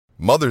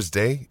Mother's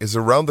Day is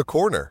around the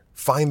corner.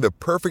 Find the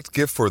perfect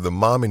gift for the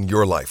mom in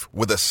your life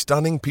with a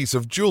stunning piece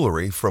of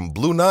jewelry from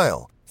Blue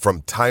Nile.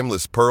 From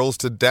timeless pearls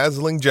to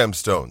dazzling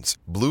gemstones,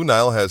 Blue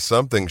Nile has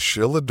something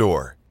she'll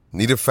adore.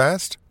 Need it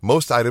fast?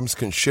 Most items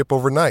can ship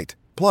overnight.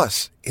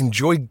 Plus,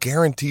 enjoy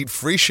guaranteed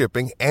free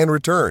shipping and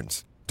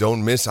returns.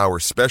 Don't miss our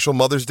special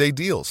Mother's Day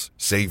deals.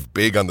 Save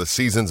big on the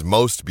season's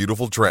most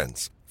beautiful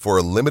trends. For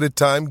a limited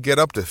time, get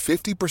up to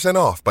 50%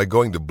 off by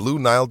going to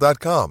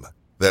BlueNile.com.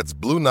 That's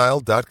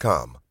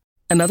BlueNile.com.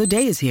 Another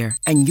day is here,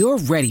 and you're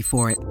ready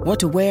for it. What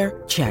to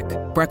wear? Check.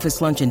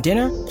 Breakfast, lunch, and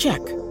dinner? Check.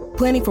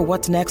 Planning for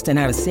what's next and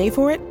how to save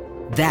for it?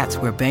 That's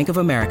where Bank of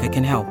America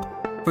can help.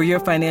 For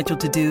your financial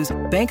to-dos,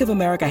 Bank of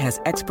America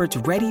has experts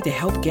ready to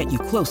help get you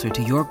closer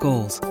to your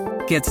goals.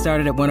 Get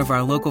started at one of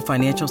our local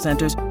financial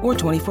centers or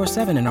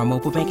 24/7 in our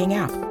mobile banking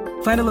app.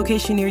 Find a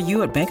location near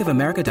you at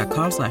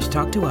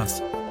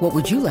bankofamerica.com/talktous. What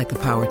would you like the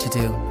power to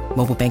do?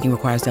 Mobile banking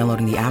requires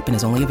downloading the app and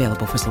is only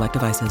available for select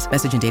devices.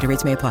 Message and data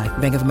rates may apply.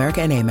 Bank of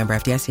America N.A., member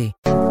FDIC.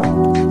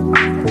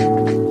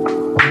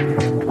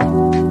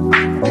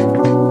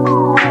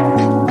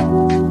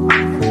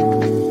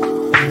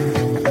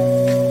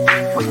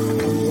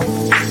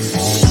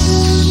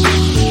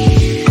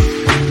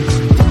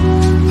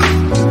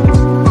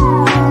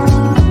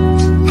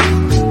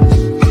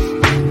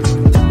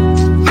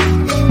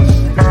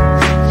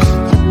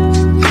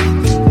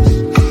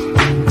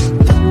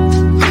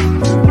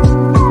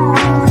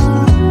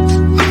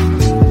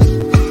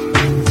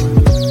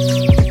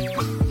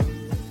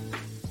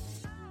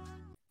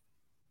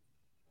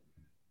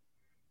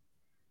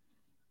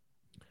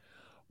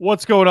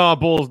 What's going on,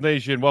 Bulls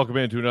Nation? Welcome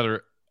into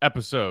another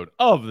episode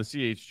of the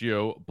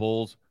CHGO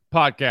Bulls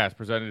podcast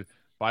presented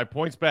by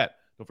PointsBet.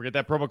 Don't forget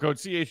that promo code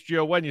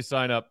CHGO when you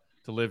sign up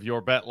to live your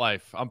bet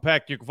life. I'm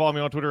Peck. You can follow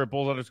me on Twitter at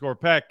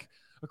Bulls_Peck.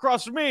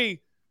 Across from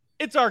me,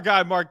 it's our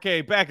guy Mark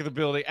K, back in the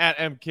building at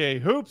MK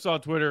Hoops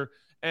on Twitter,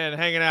 and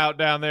hanging out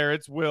down there,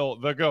 it's Will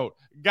the GOAT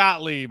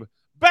Gottlieb,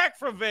 back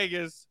from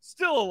Vegas,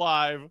 still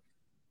alive,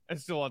 and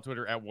still on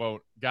Twitter at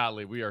Won't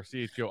Gottlieb. We are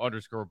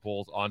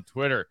CHGO_Bulls on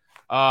Twitter.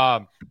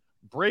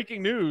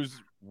 Breaking news,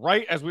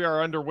 right as we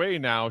are underway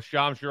now,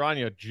 Shams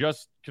Charania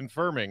just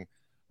confirming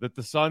that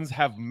the Suns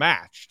have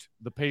matched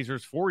the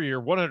Pacers'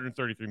 4-year,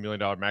 $133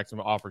 million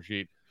maximum offer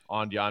sheet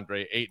on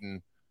DeAndre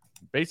Ayton,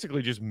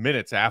 basically just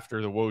minutes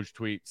after the Woj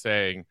tweet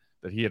saying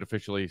that he had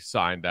officially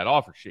signed that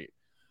offer sheet.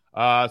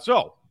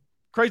 So,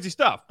 crazy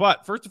stuff.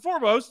 But first and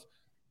foremost,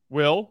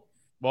 Will,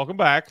 welcome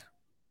back.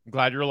 I'm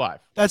glad you're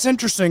alive. That's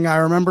interesting. I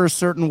remember a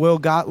certain Will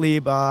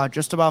Gottlieb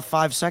just about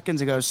 5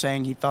 seconds ago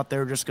saying he thought they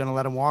were just going to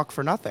let him walk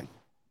for nothing.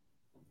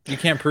 You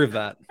can't prove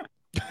that.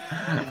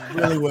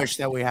 Really wish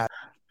that we had.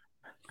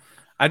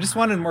 I just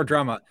wanted more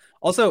drama.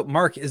 Also,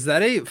 Mark, is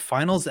that a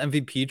Finals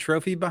MVP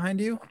trophy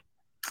behind you?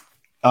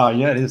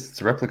 Yeah, it is.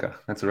 It's a replica.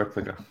 That's a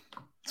replica.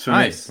 It's for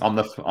nice. me.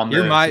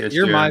 You're my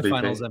MVP.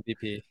 Finals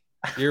MVP.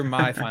 You're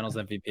my Finals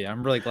MVP.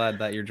 I'm really glad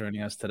that you're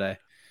joining us today.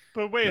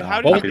 But wait, how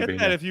did you get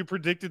that if you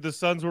predicted the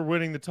Suns were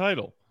winning the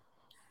title?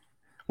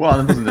 Well,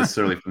 it wasn't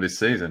necessarily from this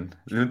season.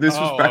 This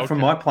was back from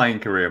my playing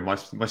career,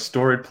 my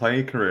storied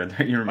playing career.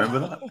 Don't you remember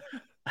that?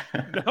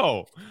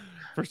 No.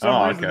 For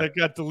some reason, that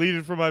got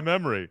deleted from my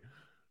memory.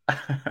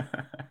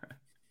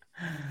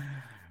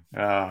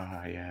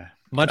 Yeah.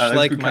 Much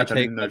like my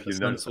take that the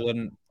Suns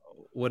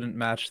wouldn't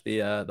match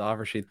the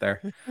offer sheet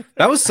there.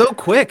 That was so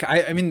quick.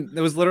 I mean,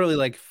 it was literally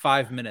like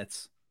 5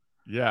 minutes.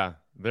 Yeah,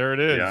 there it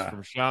is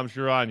from Shams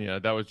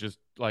Charania. That was just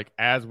like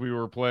as we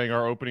were playing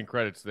our opening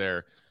credits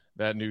there,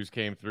 that news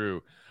came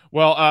through.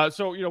 Well,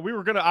 so, we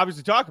were going to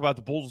obviously talk about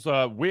the Bulls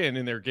win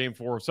in their Game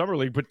 4 of Summer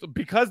League, but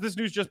because this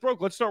news just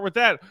broke, let's start with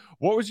that.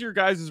 What was your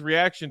guys'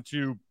 reaction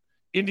to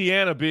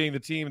Indiana being the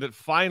team that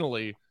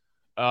finally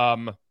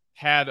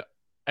had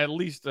at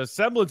least a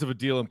semblance of a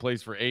deal in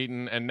place for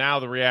Ayton, and now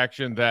the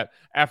reaction that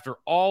after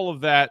all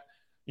of that,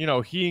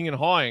 heeing and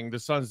hawing, the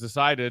Suns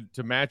decided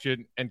to match it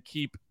and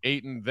keep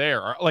Ayton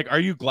there? Are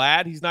you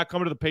glad he's not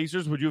coming to the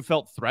Pacers? Would you have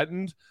felt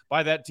threatened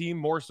by that team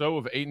more so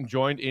if Ayton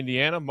joined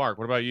Indiana? Mark,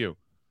 what about you?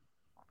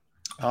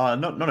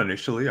 Not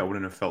initially. I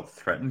wouldn't have felt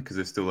threatened because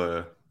they're still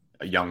a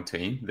young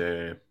team.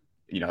 There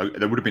would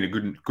have been a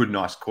good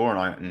nice core,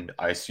 and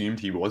I assumed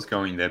he was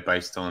going there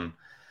based on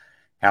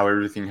how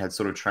everything had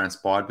sort of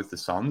transpired with the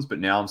Suns. But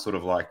now I'm sort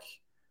of like,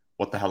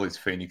 what the hell is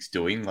Phoenix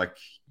doing? Like,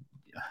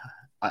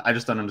 I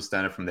just don't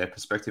understand it from their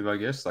perspective, I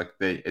guess. Like,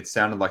 it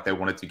sounded like they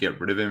wanted to get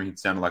rid of him. It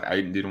sounded like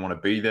Ayton didn't want to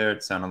be there.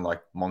 It sounded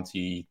like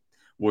Monty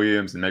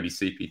Williams and maybe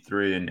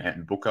CP3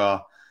 and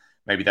Booker,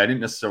 maybe they didn't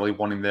necessarily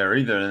want him there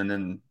either. And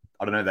then,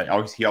 I don't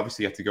know, he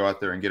obviously had to go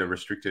out there and get a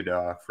restricted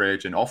free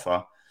agent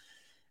offer.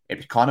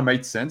 It kind of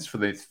made sense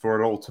for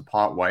it all to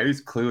part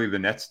ways. Clearly, the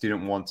Nets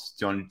didn't want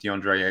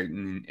DeAndre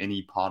Ayton in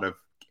any part of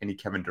any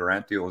Kevin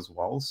Durant deal as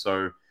well.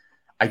 So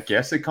I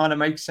guess it kind of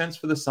makes sense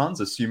for the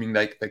Suns, assuming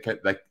that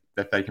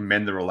they can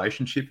mend the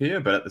relationship here.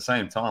 But at the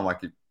same time,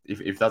 like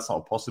if that's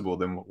not possible,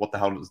 then what the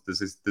hell does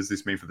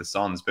this mean for the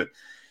Suns? But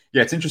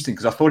yeah, it's interesting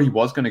because I thought he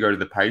was going to go to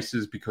the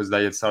Pacers because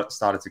they had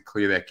started to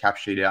clear their cap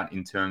sheet out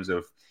in terms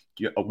of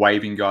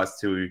waiving guys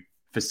to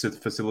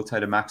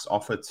facilitate a max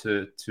offer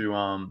to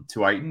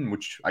Ayton,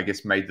 which I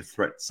guess made the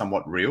threat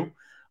somewhat real.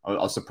 I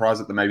was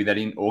surprised that maybe they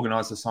didn't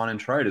organize the sign and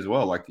trade as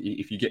well. Like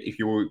if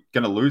you were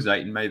going to lose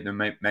Ayton,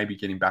 maybe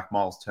getting back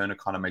Miles Turner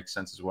kind of makes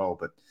sense as well.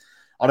 But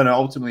I don't know.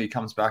 Ultimately, it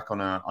comes back on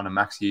a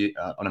max deal,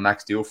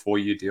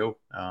 4-year deal.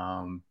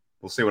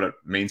 We'll see what it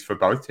means for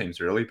both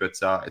teams, really. But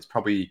it's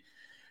probably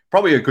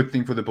a good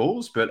thing for the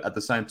Bulls. But at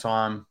the same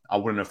time, I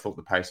wouldn't have thought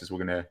the Pacers were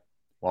going to.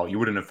 Well, you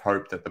wouldn't have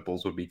hoped that the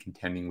Bulls would be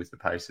contending with the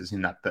Pacers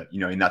in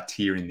that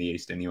tier in the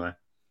East anyway.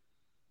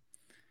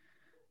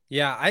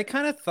 Yeah, I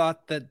kind of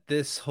thought that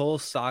this whole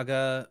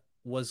saga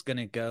was going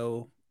to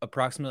go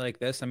approximately like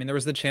this. I mean, there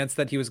was the chance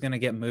that he was going to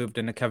get moved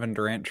in a Kevin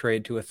Durant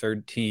trade to a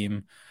third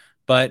team,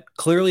 but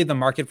clearly the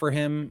market for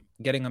him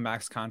getting a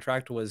max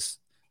contract was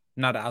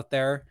not out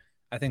there.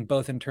 I think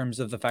both in terms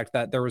of the fact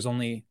that there was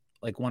only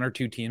like one or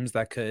two teams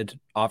that could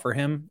offer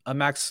him a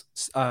max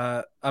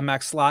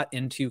slot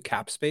into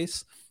cap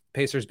space,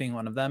 Pacers being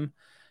one of them.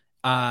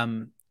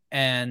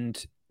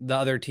 And the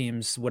other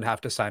teams would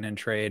have to sign and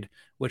trade,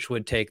 which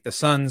would take the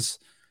Suns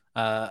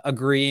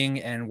agreeing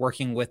and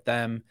working with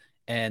them.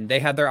 And they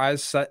had their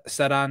eyes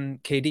set on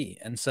KD.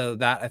 And so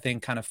that, I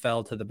think, kind of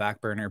fell to the back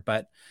burner.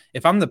 But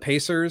if I'm the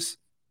Pacers,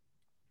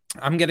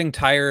 I'm getting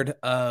tired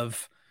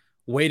of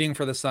waiting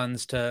for the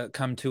Suns to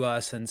come to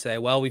us and say,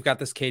 well, we've got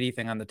this KD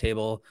thing on the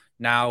table.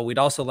 Now we'd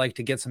also like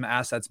to get some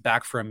assets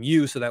back from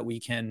you so that we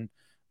can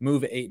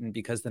move Ayton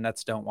because the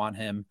Nets don't want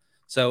him.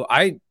 So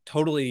I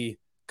totally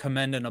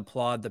commend and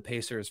applaud the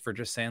Pacers for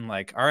just saying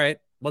like, all right,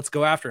 let's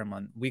go after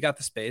him. We got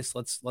the space.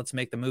 Let's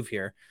make the move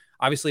here.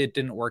 Obviously it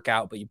didn't work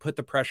out, but you put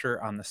the pressure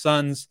on the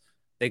Suns.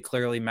 They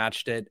clearly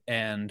matched it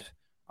and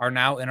are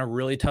now in a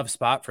really tough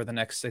spot for the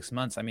next 6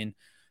 months. I mean,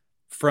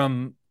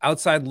 from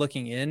outside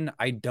looking in,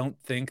 I don't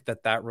think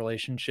that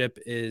relationship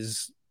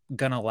is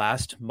going to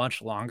last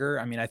much longer.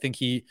 I mean, I think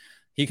he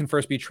can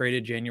first be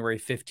traded January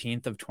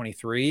 15th of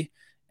 23.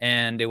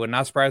 And it would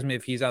not surprise me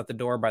if he's out the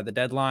door by the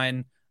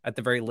deadline. At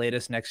the very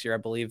latest next year, I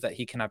believe that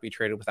he cannot be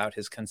traded without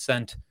his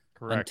consent.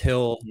 Correct.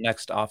 Until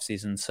next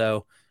offseason.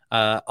 So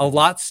a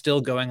lot still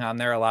going on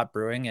there, a lot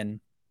brewing. And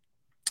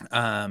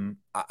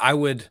I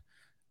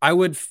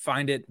would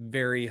find it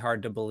very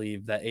hard to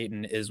believe that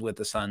Ayton is with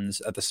the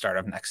Suns at the start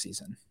of next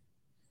season.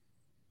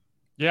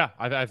 Yeah,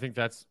 I think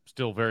that's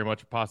still very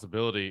much a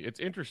possibility. It's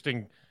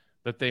interesting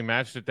that they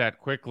matched it that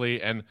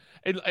quickly, and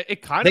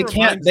it kind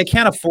of they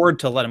can't afford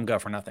to let him go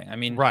for nothing. I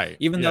mean, right?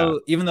 Even though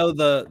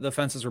the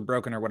fences were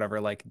broken or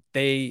whatever, like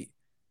they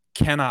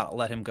cannot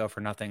let him go for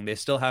nothing. They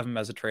still have him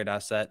as a trade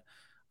asset,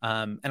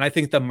 and I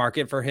think the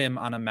market for him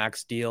on a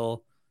max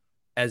deal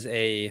as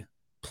a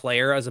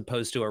player, as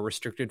opposed to a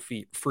restricted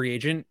free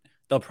agent,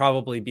 they'll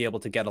probably be able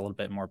to get a little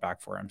bit more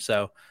back for him.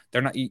 So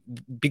they're not,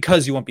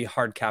 because you won't be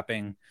hard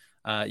capping,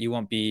 you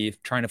won't be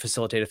trying to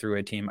facilitate a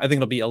three-way team. I think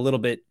it'll be a little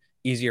bit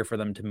easier for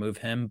them to move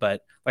him,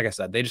 but like I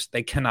said,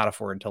 they cannot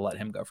afford to let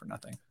him go for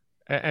nothing.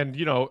 And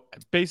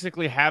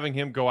basically having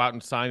him go out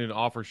and sign an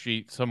offer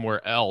sheet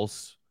somewhere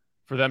else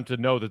for them to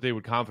know that they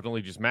would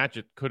confidently just match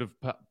it could have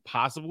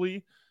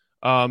possibly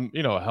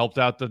helped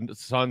out the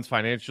Suns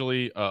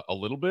financially a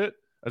little bit,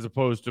 as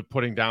opposed to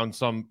putting down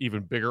some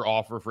even bigger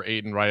offer for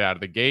Ayton right out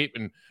of the gate.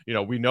 And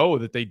we know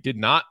that they did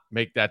not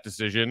make that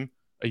decision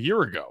a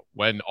year ago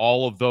when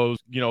all of those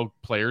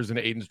players in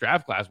Ayton's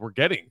draft class were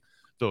getting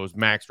those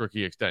max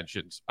rookie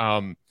extensions.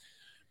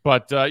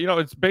 But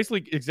it's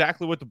basically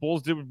exactly what the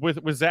Bulls did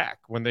with Zach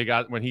when he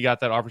got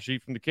that offer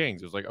sheet from the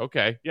Kings. It was like,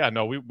 okay, yeah,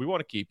 no, we want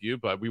to keep you,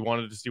 but we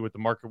wanted to see what the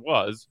market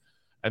was.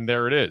 And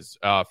there it is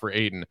for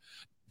Ayton.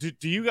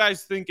 Do you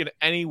guys think in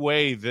any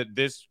way that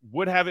this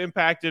would have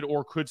impacted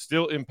or could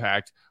still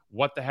impact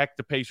what the heck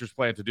the Pacers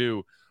plan to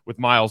do with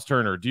Miles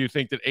Turner? Do you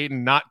think that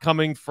Ayton not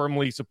coming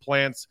firmly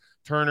supplants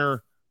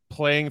Turner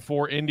playing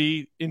for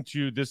Indy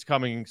into this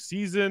coming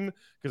season?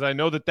 Because I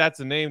know that that's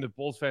a name that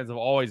Bulls fans have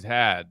always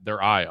had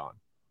their eye on.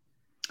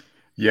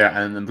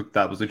 Yeah, and look,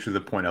 that was literally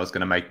the point I was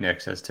going to make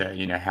next as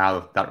to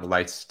how that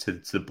relates to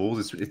the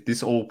Bulls.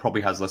 This all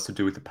probably has less to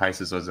do with the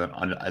Pacers as an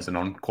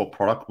on-court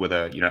product,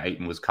 whether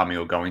Ayton was coming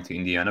or going to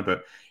Indiana,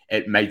 but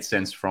it made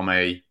sense from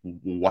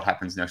what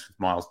happens next with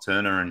Miles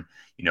Turner, and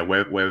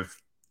we've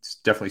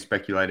definitely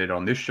speculated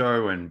on this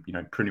show, and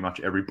pretty much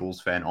every Bulls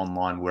fan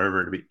online,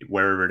 wherever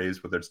it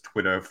is, whether it's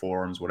Twitter,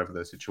 forums, whatever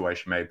the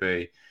situation may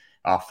be,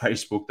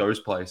 Facebook, those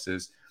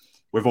places,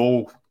 we've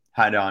all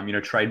had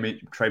trade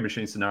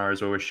machine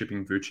scenarios where we're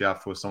shipping Vooch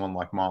out for someone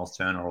like Miles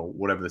Turner or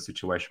whatever the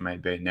situation may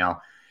be. Now,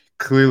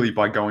 clearly,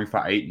 by going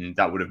for Ayton,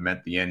 that would have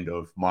meant the end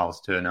of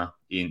Miles Turner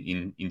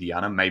in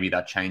Indiana. Maybe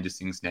that changes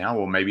things now,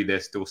 or maybe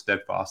they're still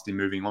steadfast in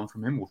moving on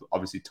from him. Well,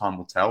 obviously, time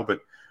will tell, but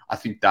I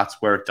think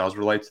that's where it does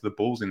relate to the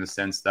Bulls, in the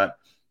sense that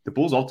the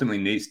Bulls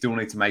ultimately still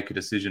need to make a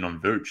decision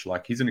on Vooch.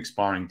 Like, he's an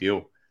expiring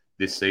deal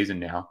this season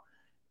now.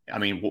 I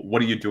mean,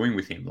 what are you doing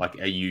with him? Like,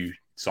 are you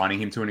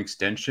signing him to an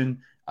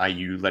extension? Are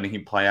you letting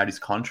him play out his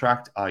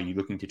contract? Are you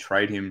looking to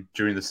trade him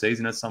during the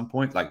season at some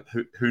point? Like,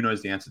 who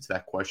knows the answer to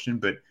that question?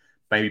 But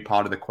maybe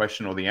part of the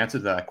question, or the answer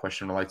to that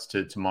question, relates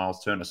to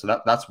Miles Turner. So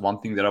that's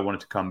one thing that I wanted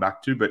to come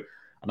back to. But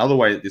another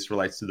way that this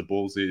relates to the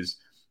Bulls is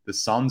the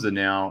Suns are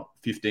now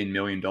 $15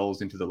 million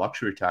into the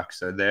luxury tax.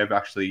 So they've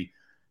actually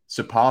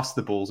surpassed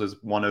the Bulls as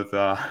one of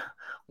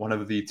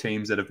the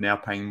teams that have now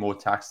paying more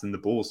tax than the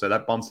Bulls. So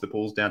that bumps the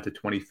Bulls down to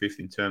 25th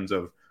in terms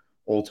of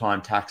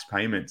all-time tax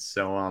payments.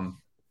 So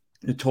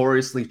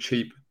notoriously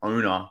cheap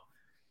owner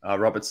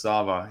Robert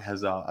Sava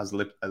has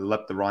leapt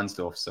the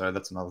Reinsdorf. So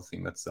that's another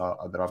thing that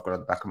I've got at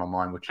the back of my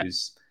mind, which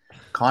is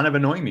kind of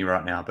annoying me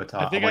right now. But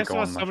I think I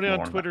saw somebody on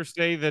Twitter Twitter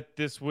say that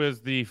this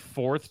was the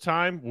fourth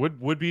time,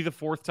 would be the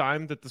fourth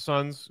time that the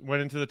Suns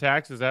went into the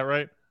tax. Is that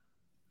right?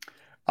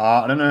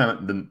 I don't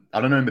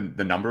know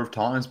the number of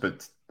times,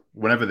 but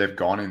whenever they've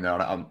gone in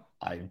there,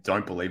 I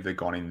don't believe they've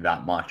gone in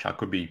that much. I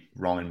could be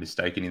wrong and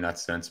mistaken in that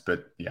sense,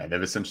 but yeah,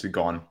 they've essentially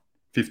gone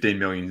 15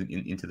 million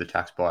into the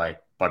tax by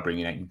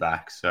bringing it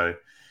back. So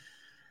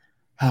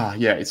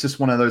yeah, it's just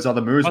one of those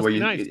other moves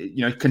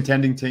where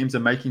contending teams are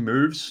making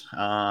moves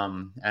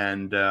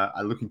and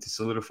are looking to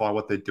solidify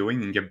what they're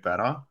doing and get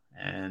better.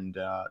 And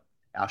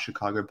our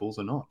Chicago Bulls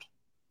are not.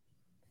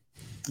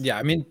 Yeah,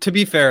 I mean, to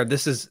be fair,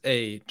 this is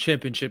a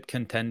championship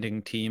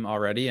contending team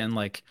already, and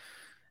like,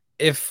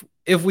 if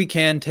we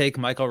can take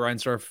Michael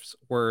Reinsdorf's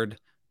word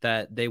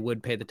that they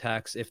would pay the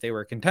tax if they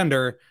were a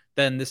contender,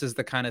 then this is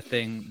the kind of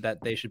thing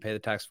that they should pay the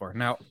tax for.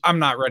 Now, I'm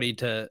not ready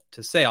to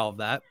say all of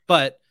that,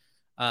 but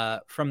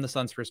from the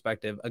Suns'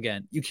 perspective,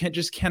 again, you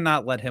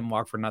cannot let him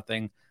walk for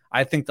nothing.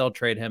 I think they'll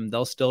trade him.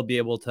 They'll still be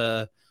able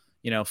to,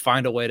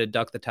 find a way to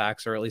duck the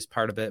tax or at least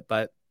part of it.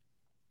 But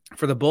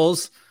for the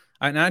Bulls,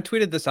 and I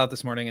tweeted this out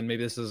this morning, and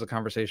maybe this is a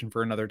conversation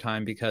for another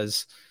time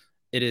because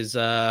it is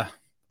a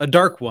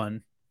dark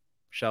one,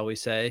 shall we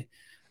say.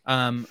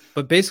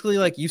 But basically,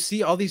 like, you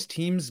see all these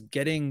teams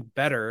getting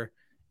better,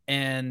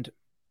 and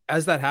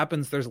as that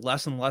happens, there's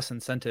less and less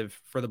incentive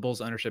for the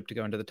Bulls ownership to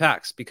go into the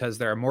tax because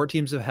there are more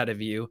teams ahead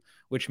of you,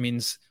 which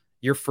means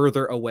you're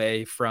further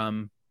away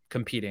from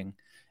competing.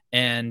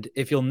 And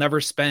if you'll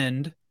never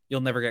spend, you'll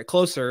never get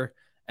closer.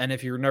 And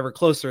if you're never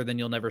closer, then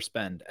you'll never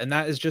spend. And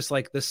that is just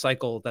like this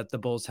cycle that the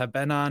Bulls have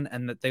been on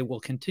and that they will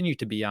continue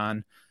to be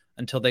on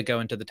until they go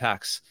into the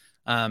tax.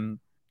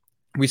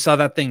 We saw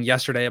that thing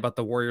yesterday about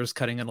the Warriors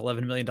cutting an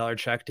 $11 million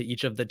check to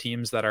each of the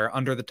teams that are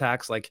under the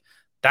tax. Like,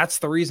 that's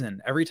the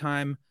reason. Every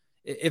time,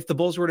 if the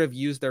Bulls were to have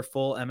used their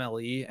full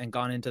MLE and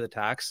gone into the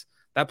tax,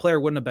 that player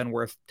wouldn't have been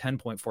worth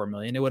 $10.4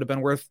 million. It would have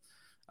been worth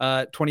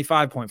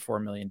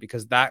 $25.4 million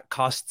because that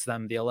costs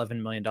them the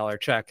 $11 million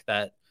check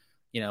that,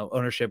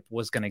 ownership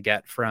was going to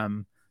get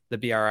from the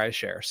BRI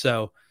share.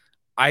 So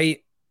I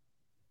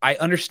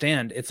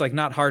understand it's like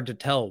not hard to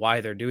tell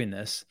why they're doing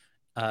this.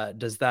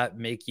 Does that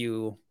make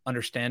you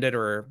understand it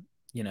or,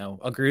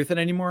 agree with it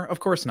anymore? Of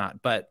course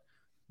not. But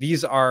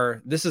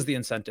this is the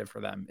incentive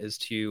for them, is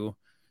to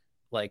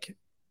like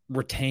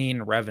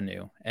retain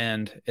revenue,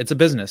 and it's a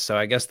business. So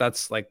I guess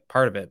that's like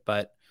part of it.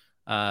 But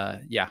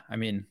yeah, I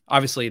mean,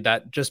 obviously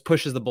that just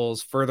pushes the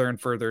Bulls further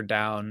and further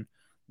down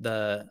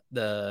the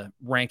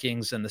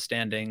rankings and the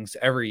standings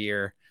every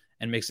year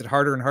and makes it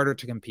harder and harder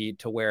to compete,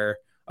 to where,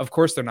 of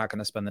course, they're not going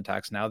to spend the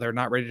tax now. They're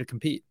not ready to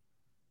compete.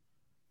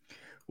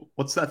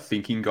 What's that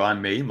thinking guy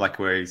meme? Like,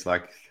 where he's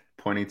like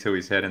pointing to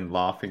his head and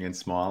laughing and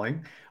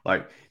smiling,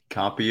 like,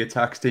 can't be a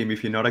tax team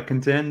if you're not a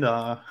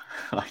contender.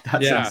 Like,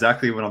 that's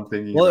exactly what I'm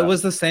thinking. Well, about. It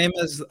was the same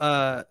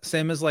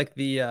as like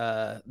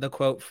the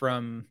quote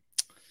from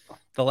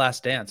The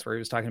Last Dance, where he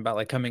was talking about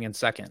like coming in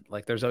second.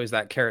 Like, there's always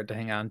that carrot to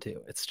hang on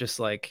to. It's just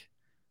like,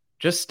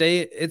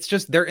 it's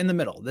just, they're in the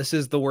middle. This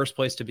is the worst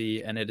place to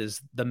be. And it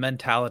is the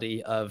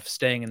mentality of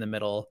staying in the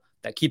middle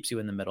that keeps you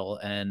in the middle.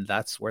 And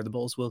that's where the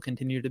Bulls will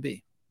continue to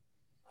be.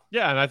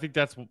 Yeah, and I think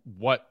that's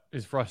what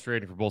is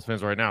frustrating for Bulls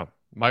fans right now.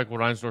 Michael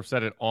Reinsdorf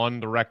said it on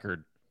the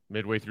record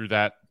midway through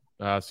that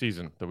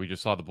season that we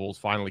just saw the Bulls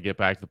finally get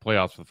back to the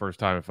playoffs for the first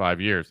time in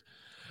 5 years.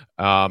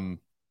 Yeah,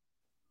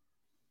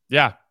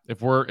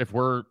 if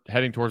we're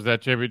heading towards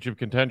that championship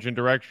contention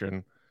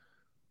direction,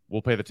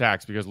 we'll pay the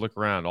tax, because look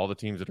around, all the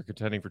teams that are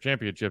contending for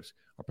championships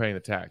are paying the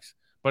tax.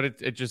 But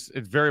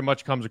it very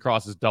much comes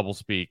across as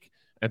doublespeak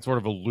and sort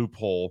of a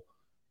loophole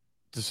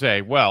to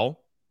say, well,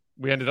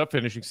 we ended up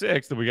finishing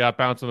sixth and we got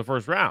bounced in the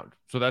first round,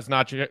 so that's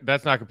not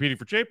competing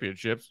for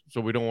championships,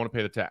 so we don't want to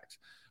pay the tax.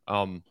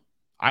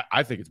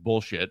 I think it's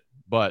bullshit,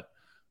 but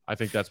I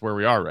think that's where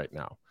we are right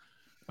now.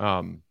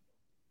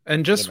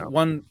 And just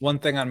one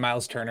thing on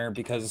Miles Turner,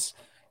 because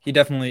he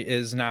definitely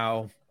is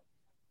now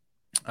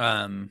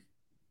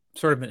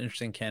sort of an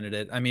interesting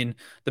candidate. I mean,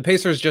 the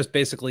Pacers just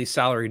basically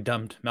salary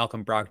dumped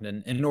Malcolm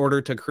Brogdon in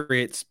order to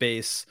create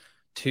space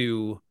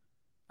to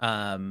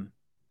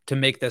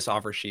make this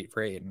offer sheet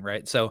for Aiden,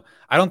 right? So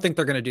I don't think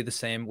they're going to do the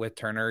same with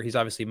Turner. He's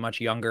obviously much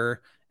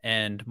younger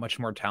and much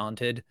more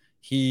talented.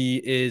 He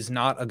is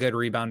not a good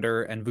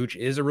rebounder, and Vooch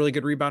is a really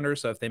good rebounder.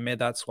 So if they made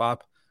that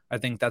swap, I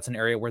think that's an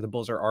area where the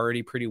Bulls are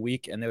already pretty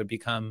weak, and they would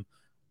become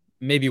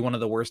maybe one of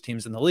the worst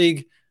teams in the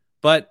league.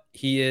 But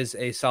he is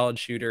a solid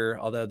shooter,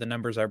 although the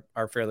numbers are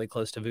fairly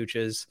close to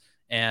Vooch's,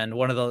 and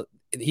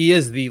he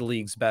is the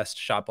league's best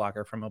shot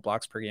blocker from a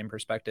blocks per game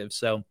perspective.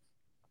 So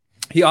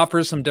he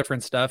offers some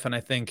different stuff. And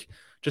I think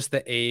just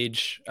the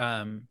age,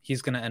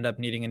 he's going to end up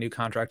needing a new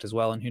contract as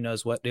well. And who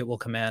knows what it will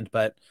command.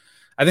 But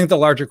I think the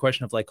larger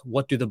question of like,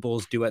 what do the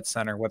Bulls do at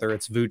center, whether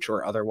it's Vooch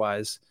or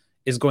otherwise,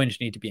 is going to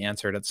need to be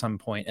answered at some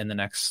point in the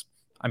next,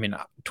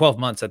 12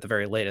 months at the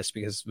very latest,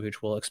 because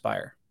Vooch will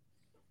expire.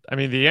 I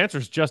mean, the answer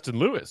is Justin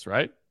Lewis,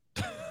 right?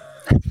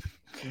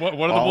 What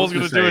are the Bulls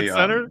going to do at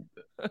center?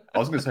 I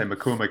was going to say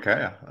Makua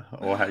Makea,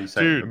 or how you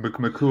say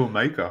Makua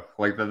Maker.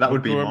 Like that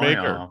would be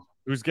my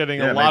who's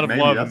getting a lot of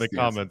love in the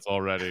comments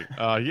already.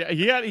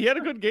 He had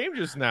a good game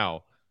just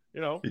now. He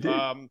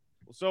did.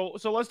 So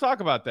let's talk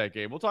about that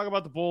game. We'll talk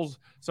about the Bulls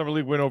Summer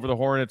League win over the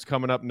Hornets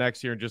coming up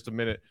next here in just a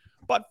minute.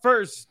 But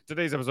first,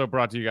 today's episode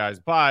brought to you guys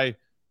by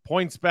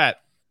PointsBet.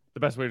 The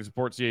best way to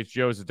support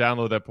CHGO is to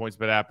download that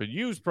PointsBet app and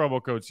use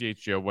promo code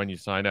CHGO when you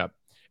sign up.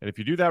 And if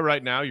you do that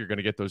right now, you're going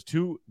to get those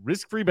 2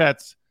 risk-free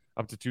bets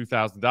up to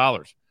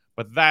 $2,000.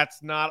 But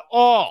that's not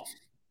all.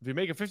 If you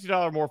make a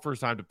 $50 more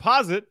first-time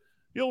deposit,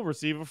 you'll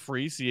receive a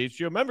free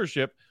CHGO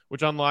membership,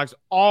 which unlocks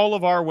all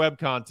of our web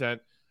content,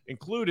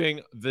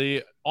 including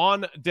the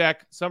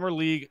on-deck Summer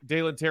League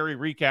Dalen Terry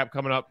recap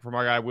coming up from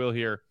our guy Will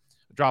here,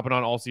 dropping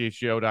on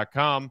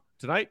allchgo.com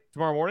tonight,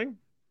 tomorrow morning?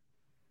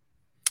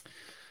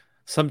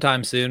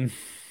 Sometime soon.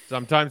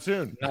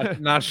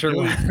 Not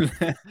sure.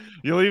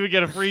 You'll even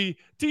get a free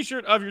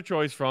t-shirt of your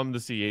choice from the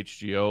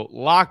CHGO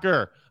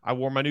locker. I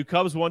wore my new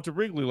Cubs one to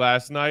Wrigley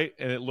last night,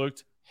 and it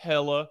looked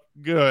hella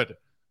good.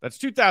 That's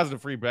 2,000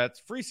 free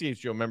bets, free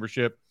CHGO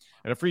membership,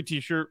 and a free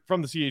t-shirt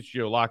from the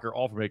CHGO locker,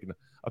 all for making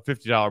a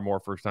 $50 more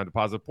first-time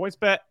deposit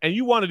PointsBet. And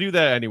you want to do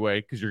that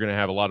anyway because you're going to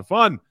have a lot of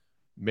fun.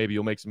 Maybe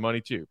you'll make some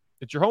money too.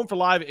 It's your home for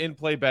live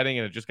in-play betting,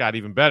 and it just got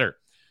even better.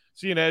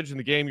 See an edge in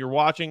the game you're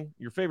watching,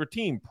 your favorite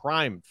team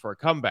primed for a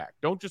comeback.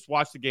 Don't just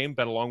watch the game,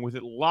 bet along with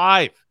it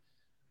live.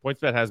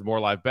 PointsBet has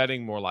more live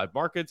betting, more live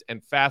markets,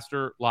 and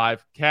faster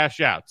live cash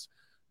outs.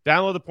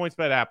 Download the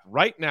PointsBet app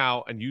right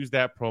now and use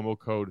that promo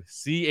code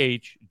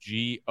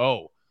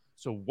CHGO.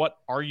 So what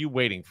are you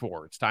waiting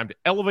for? It's time to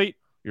elevate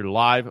your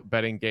live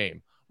betting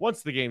game.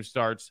 Once the game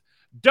starts,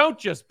 don't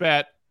just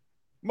bet.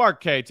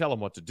 Mark K, tell them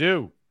what to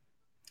do.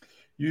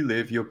 You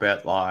live your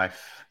bet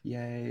life.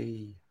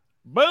 Yay.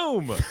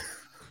 Boom.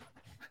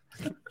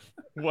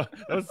 What?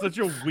 That was such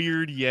a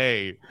weird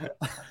yay.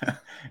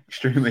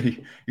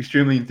 extremely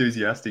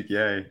enthusiastic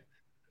yay.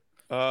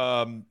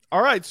 All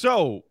right,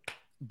 so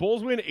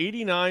Bulls win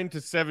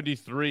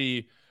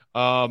 89-73.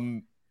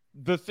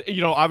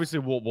 Obviously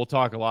we'll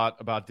talk a lot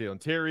about Dalen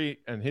Terry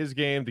and his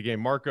game, the game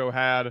Marko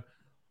had.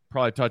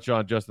 Probably touch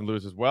on Justin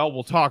Lewis as well.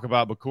 We'll talk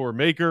about Makua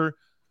Maker.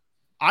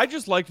 I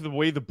just liked the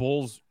way the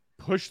Bulls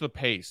pushed the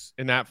pace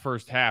in that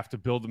first half to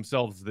build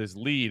themselves this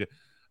lead.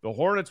 The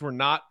Hornets were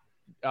not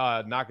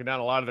knocking down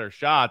a lot of their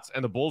shots,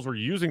 and the Bulls were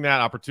using that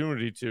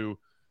opportunity to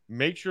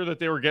make sure that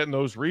they were getting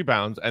those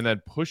rebounds and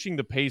then pushing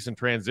the pace in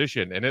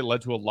transition, and it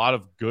led to a lot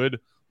of good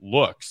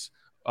looks.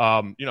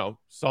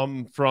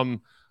 Some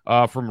from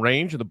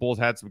range, and the Bulls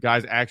had some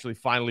guys actually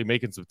finally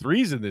making some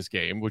threes in this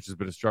game, which has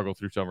been a struggle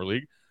through Summer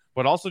League,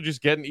 but also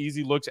just getting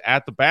easy looks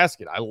at the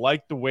basket. I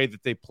like the way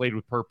that they played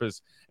with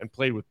purpose and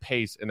played with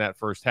pace in that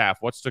first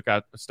half. What stuck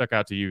out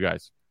to you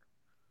guys?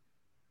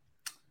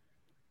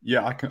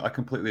 Yeah, I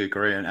completely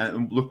agree.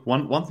 And look,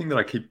 one thing that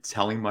I keep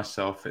telling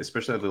myself,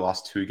 especially over the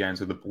last 2 games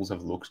where the Bulls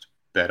have looked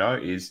better,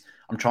 is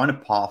I'm trying to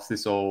pass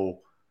this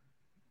all,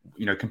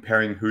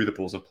 comparing who the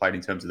Bulls have played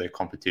in terms of their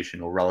competition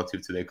or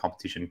relative to their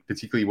competition,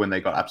 particularly when they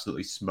got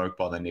absolutely smoked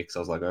by the Knicks. I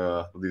was like,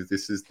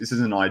 this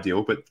isn't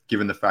ideal. But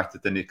given the fact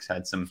that the Knicks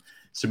had some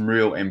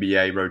real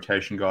NBA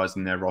rotation guys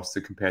in their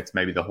roster compared to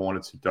maybe the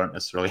Hornets, who don't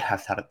necessarily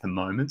have that at the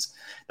moment,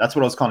 that's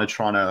what I was kind of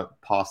trying to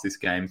pass this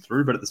game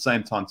through. But at the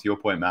same time, to your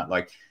point, Matt,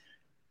 like,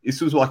 this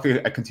was like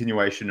a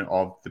continuation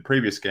of the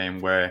previous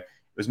game where it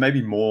was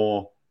maybe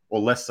more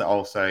or less,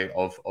 I'll say,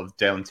 of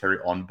Dalen Terry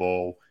on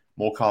ball,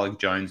 more Carlik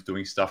Jones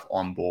doing stuff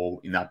on ball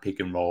in that pick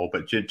and roll,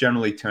 but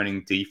generally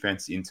turning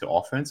defense into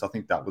offense. I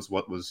think that was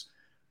what was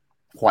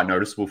quite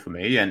noticeable for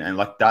me. And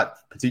like that,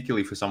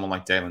 particularly for someone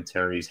like Dalen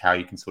Terry, is how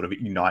you can sort of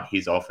ignite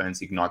his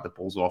offense, ignite the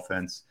Bulls'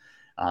 offense.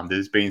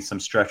 There's been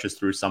some stretches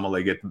through Summer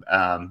League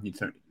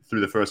through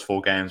the first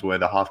 4 games where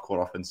the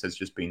half-court offense has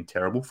just been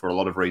terrible for a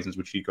lot of reasons,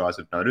 which you guys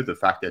have noted. The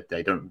fact that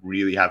they don't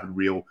really have a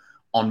real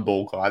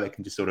on-ball guy that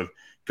can just sort of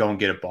go and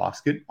get a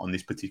basket on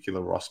this particular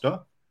roster.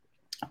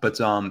 But,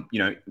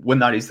 when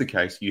that is the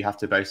case, you have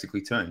to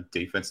basically turn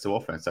defense to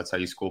offense. That's how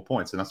you score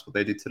points, and that's what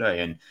they did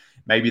today. And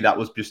maybe that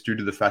was just due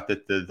to the fact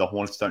that the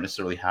Hornets don't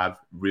necessarily have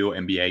real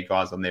NBA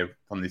guys on their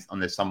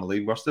Summer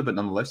League roster, but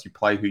nonetheless, you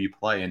play who you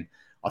play. And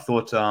I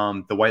thought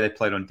the way they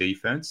played on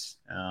defense,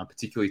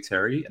 particularly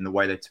Terry, and the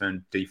way they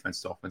turned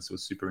defense to offense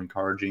was super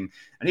encouraging.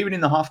 And even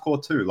in the half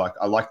court too, like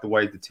I like the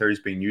way that Terry's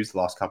been used the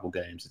last couple of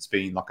games. It's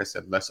been, like I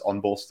said, less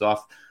on-ball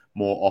stuff,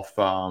 more off,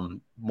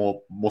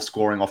 more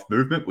scoring off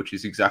movement, which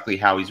is exactly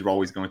how his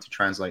role is going to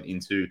translate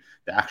into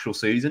the actual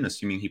season,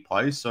 assuming he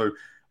plays. So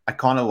I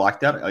kind of like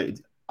that.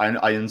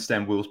 I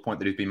understand Will's point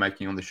that he's been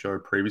making on the show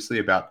previously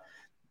about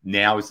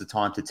now is the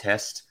time to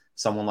test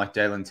someone like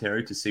Dalen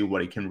Terry to see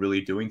what he can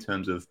really do in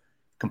terms of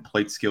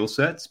complete skill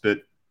sets, but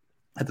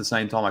at the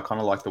same time, I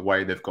kind of like the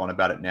way they've gone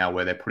about it now,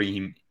 where they're putting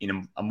him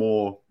in a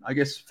more, I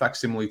guess,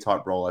 facsimile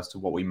type role as to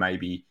what we may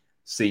be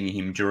seeing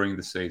him during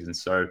the season.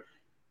 So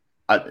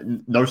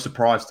no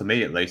surprise to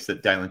me, at least,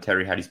 that Dalen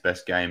Terry had his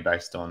best game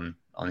based on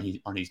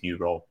his new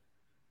role.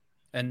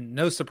 And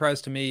no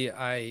surprise to me,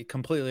 I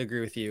completely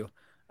agree with you.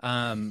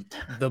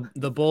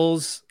 The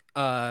Bulls,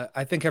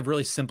 I think, have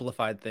really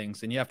simplified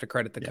things, and you have to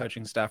credit the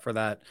coaching staff for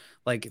that.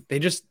 Like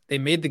they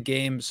made the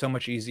game so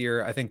much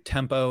easier. I think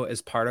tempo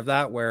is part of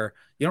that, where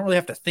you don't really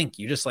have to think.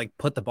 You just like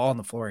put the ball on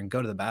the floor and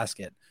go to the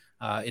basket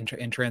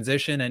in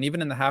transition, and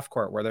even in the half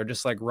court where they're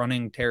just like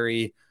running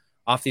Terry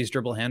off these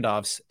dribble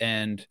handoffs,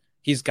 and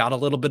he's got a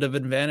little bit of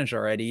advantage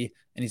already,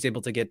 and he's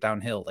able to get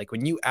downhill. Like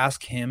when you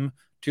ask him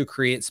to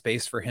create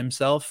space for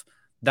himself,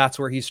 that's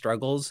where he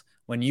struggles.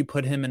 When you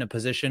put him in a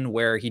position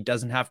where he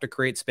doesn't have to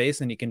create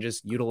space and he can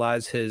just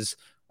utilize his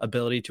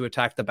ability to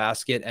attack the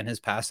basket and his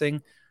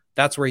passing,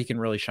 that's where he can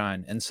really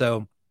shine. And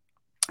so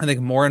I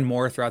think more and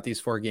more throughout these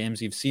 4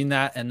 games, you've seen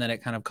that. And then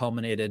it kind of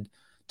culminated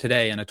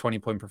today in a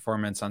 20-point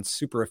performance on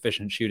super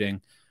efficient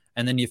shooting.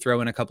 And then you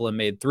throw in a couple of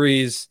made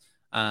threes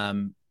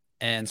and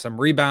some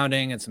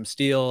rebounding and some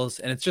steals.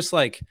 And it's just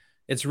like,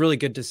 it's really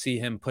good to see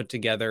him put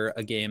together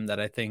a game that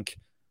I think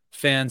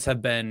fans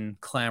have been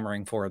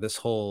clamoring for this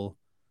whole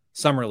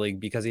summer league,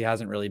 because he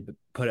hasn't really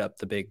put up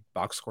the big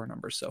box score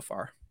numbers so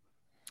far.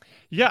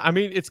 Yeah, I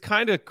mean, it's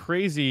kind of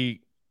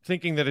crazy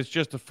thinking that it's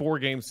just a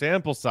 4-game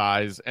sample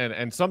size.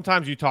 And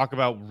sometimes you talk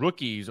about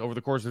rookies over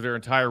the course of their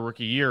entire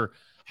rookie year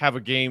have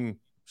a game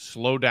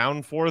slow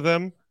down for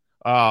them,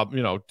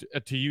 to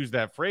use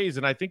that phrase.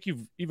 And I think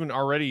you've even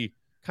already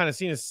kind of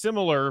seen a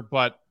similar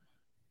but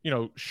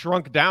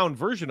shrunk down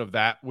version of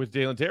that with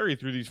Dalen Terry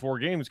through these 4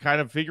 games,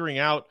 kind of figuring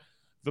out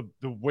the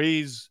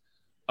ways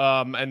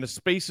and the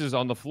spaces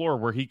on the floor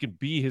where he could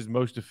be his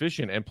most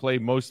efficient and play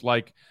most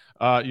like,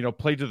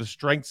 play to the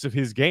strengths of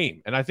his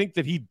game. And I think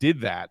that he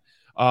did that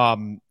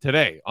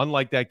today,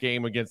 unlike that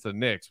game against the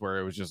Knicks, where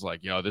it was just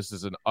like, this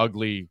is an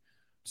ugly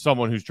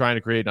someone who's trying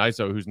to create an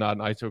ISO, who's not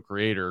an ISO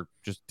creator,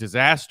 just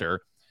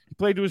disaster. He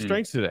played to his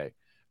strengths today.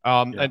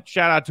 And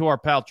shout out to our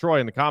pal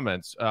Troy in the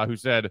comments who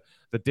said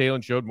that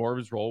Dalen showed more of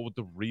his role with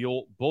the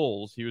real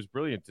Bulls. He was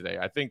brilliant today.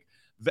 I think,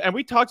 and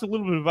we talked a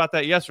little bit about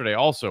that yesterday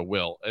also,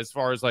 Will, as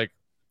far as like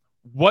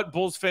what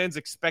Bulls fans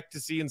expect to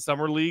see in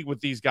Summer League with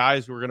these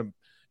guys who are going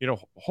to,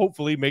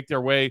 hopefully make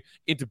their way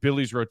into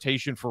Billy's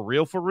rotation for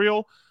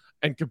real,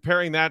 and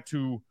comparing that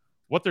to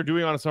what they're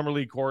doing on a Summer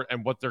League court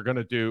and what they're going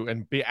to do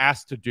and be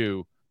asked to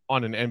do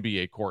on an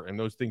NBA court, and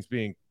those things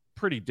being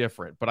pretty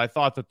different. But I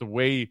thought that the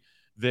way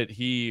that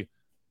he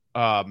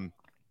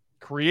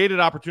created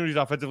opportunities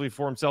offensively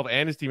for himself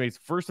and his teammates,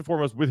 first and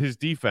foremost with his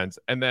defense,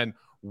 and then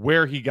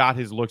where he got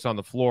his looks on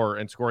the floor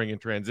and scoring in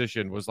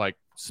transition, was like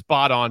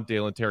spot on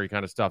Dalen Terry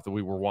kind of stuff that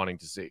we were wanting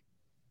to see.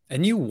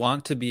 And you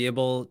want to be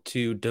able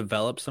to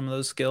develop some of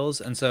those skills.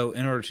 And so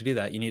in order to do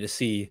that, you need to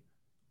see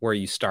where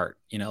you start,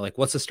 like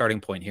what's the starting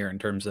point here in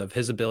terms of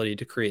his ability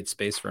to create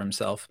space for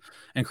himself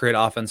and create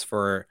offense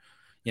for,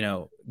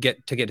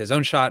 get his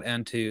own shot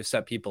and to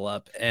set people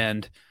up.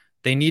 And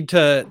they need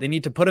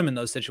to put him in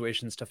those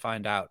situations to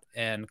find out.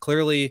 And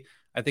clearly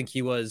I think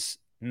he was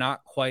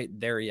not quite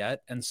there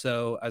yet. And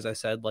so, as I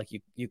said, like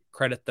you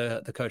credit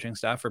the coaching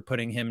staff for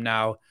putting him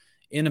now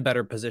in a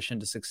better position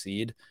to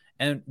succeed.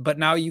 But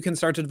now you can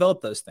start to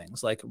develop those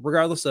things. Like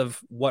regardless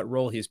of what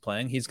role he's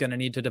playing, he's going to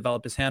need to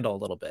develop his handle a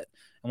little bit.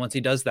 And once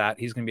he does that,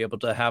 he's going to be able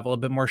to have a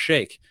little bit more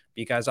shake,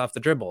 beat guys off the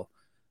dribble.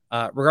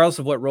 Regardless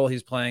of what role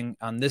he's playing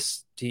on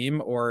this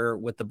team or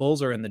with the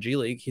Bulls or in the G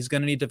League, he's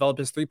going to need to develop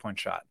his 3-point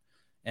shot.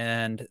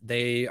 And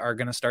they are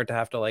going to start to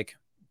have to like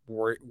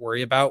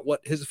worry about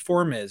what his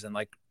form is and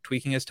like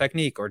tweaking his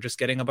technique or just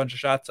getting a bunch of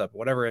shots up,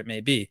 whatever it may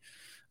be.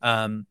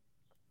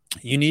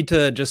 You need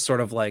to just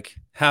sort of like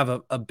have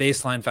a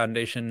baseline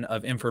foundation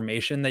of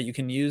information that you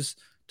can use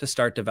to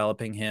start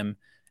developing him.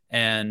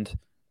 And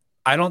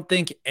I don't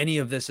think any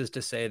of this is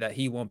to say that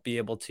he won't be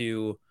able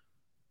to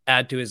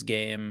add to his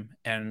game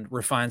and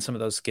refine some of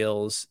those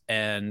skills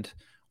and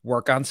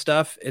work on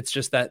stuff. It's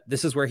just that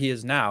this is where he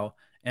is now.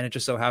 And it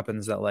just so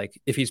happens that like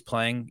if he's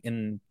playing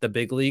in the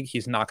big league,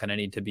 he's not going to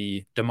need to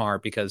be DeMar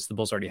because the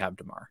Bulls already have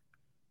DeMar.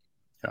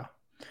 Yeah.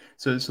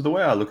 So the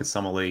way I look at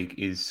Summer League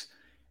is,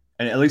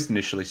 and at least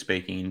initially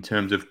speaking, in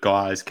terms of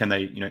guys, can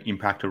they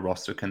impact a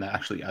roster? Can they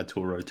actually add to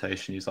a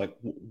rotation? Is like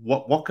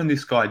what can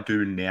this guy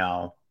do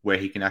now where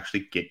he can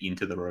actually get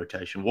into the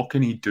rotation? What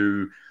can he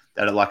do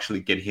that'll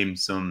actually get him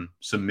some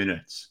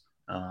minutes?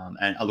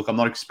 And look, I'm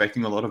not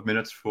expecting a lot of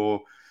minutes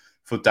for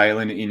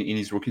Dalen in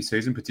his rookie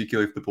season,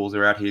 particularly if the Bulls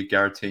are out here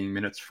guaranteeing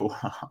minutes for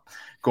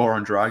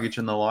Goran Dragic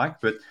and the like.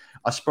 But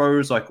I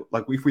suppose like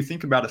if we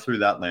think about it through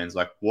that lens,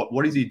 like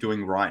what is he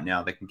doing right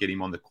now that can get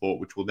him on the court,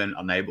 which will then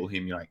enable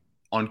him,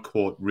 on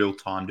court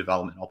real-time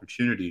development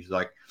opportunities.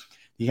 Like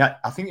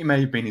I think it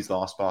may have been his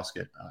last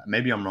basket.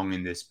 Maybe I'm wrong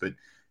in this, but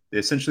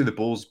essentially the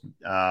Bulls,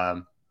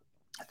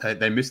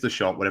 they missed the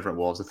shot, whatever it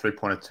was, the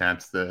 3-point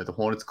attempt. The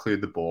Hornets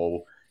cleared the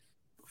ball.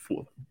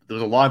 there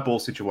was a live ball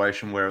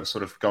situation where it was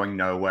sort of going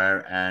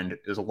nowhere, and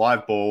there's a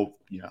live ball,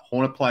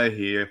 Hornet player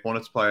here,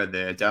 Hornets player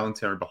there, Dalen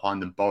Terry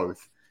behind them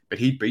both, but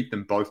he beat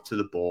them both to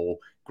the ball,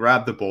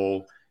 grabbed the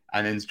ball,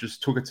 and then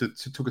just took it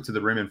to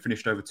the rim and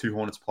finished over 2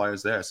 Hornets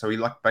players there. So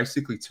he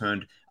basically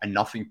turned a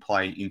nothing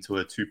play into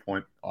a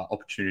 2-point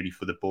opportunity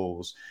for the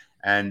Bulls.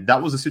 And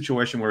that was a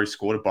situation where he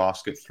scored a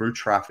basket through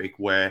traffic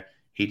where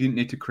he didn't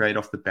need to create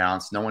off the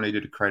bounce. No one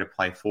needed to create a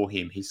play for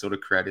him. He sort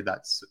of created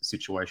that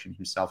situation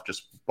himself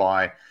just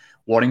by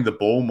wanting the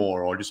ball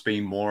more, or just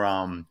being more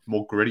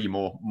gritty,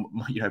 more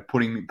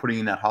putting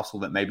in that hustle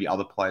that maybe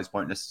other players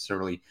won't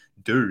necessarily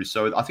do.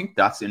 So I think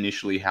that's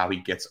initially how he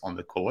gets on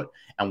the court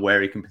and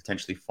where he can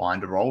potentially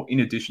find a role. In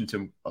addition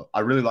to,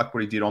 I really like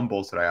what he did on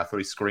ball today. I thought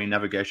his screen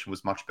navigation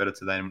was much better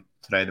today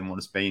than what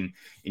it's been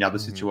in other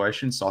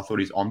situations. So I thought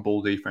his on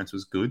ball defense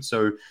was good.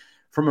 So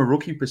from a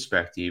rookie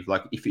perspective,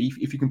 like if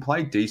you can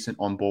play decent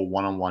on-ball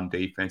one-on-one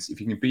defense,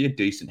 if you can be a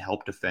decent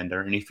help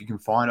defender, and if you can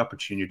find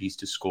opportunities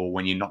to score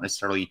when you're not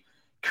necessarily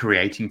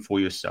creating for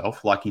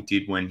yourself, like he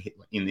did when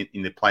in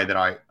the play that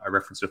I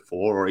referenced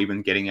before, or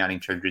even getting out in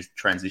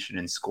transition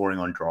and scoring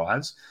on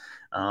drives,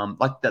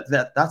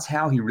 that's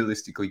how he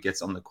realistically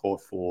gets on the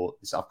court for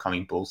this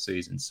upcoming Bull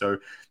season. So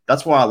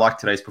that's why I like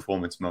today's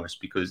performance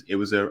most, because it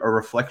was a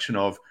reflection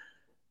of,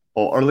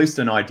 or at least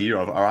an idea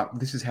of, all right,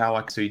 this is how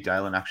I see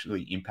Dalen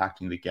actually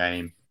impacting the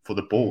game for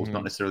the Bulls,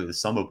 not necessarily the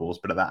summer Bulls,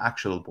 but the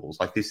actual Bulls.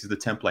 Like, this is the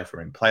template for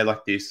him. Play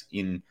like this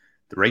in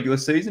the regular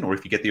season, or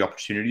if you get the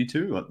opportunity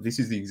to, this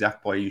is the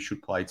exact way you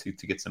should play to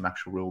get some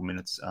actual real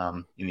minutes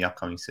in the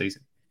upcoming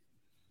season.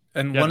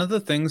 And one of the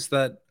things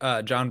that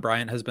John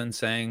Bryant has been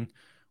saying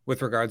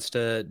with regards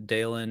to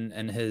Dalen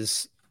and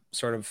his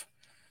sort of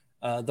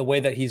the way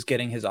that he's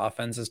getting his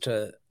offense is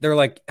they're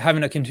like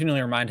having to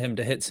continually remind him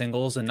to hit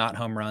singles and not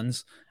home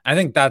runs. I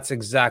think that's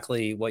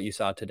exactly what you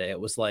saw today. It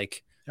was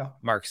like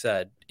Mark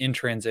said, in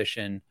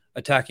transition,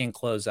 attacking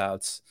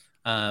closeouts,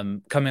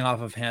 coming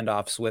off of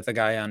handoffs with a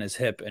guy on his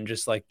hip and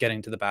just like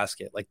getting to the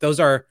basket. Like, those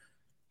are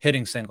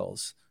hitting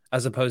singles,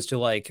 as opposed to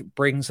like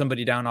breaking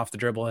somebody down off the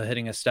dribble and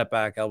hitting a step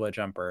back elbow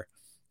jumper.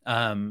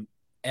 And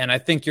I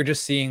think you're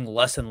just seeing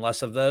less and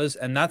less of those.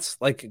 And that's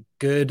like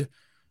good.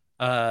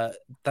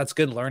 That's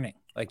good learning.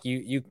 Like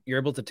you're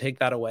able to take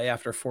that away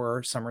after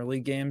 4 summer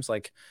league games.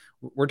 Like,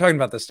 we're talking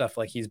about this stuff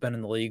like he's been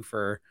in the league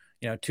for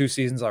 2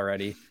 seasons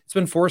already. It's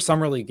been 4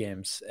 summer league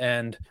games,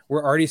 and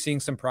we're already seeing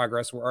some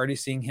progress. We're already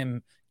seeing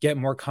him get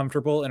more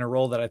comfortable in a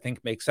role that I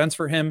think makes sense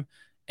for him,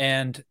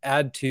 and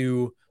add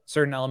to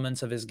certain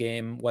elements of his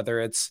game, whether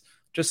it's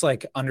just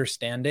like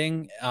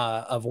understanding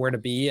of where to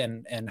be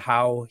and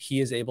how he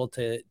is able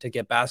to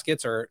get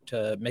baskets or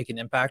to make an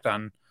impact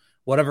on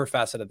whatever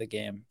facet of the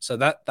game. So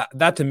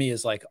that to me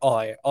is like all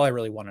I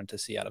really wanted to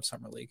see out of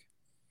summer league.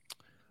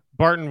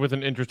 Barton with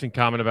an interesting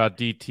comment about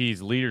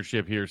DT's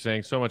leadership here,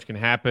 saying so much can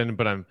happen,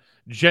 but I'm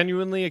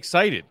genuinely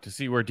excited to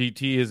see where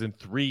DT is in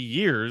 3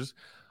 years.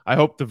 I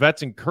hope the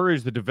vets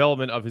encourage the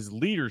development of his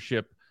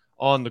leadership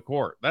on the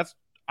court. That's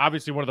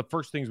obviously one of the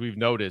first things we've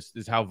noticed,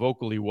 is how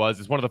vocal he was.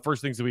 It's one of the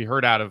first things that we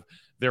heard out of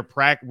their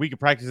week of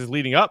practices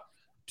leading up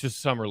to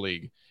summer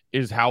league,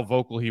 is how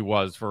vocal he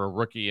was for a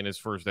rookie in his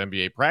first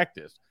NBA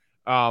practice.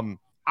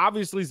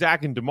 Obviously,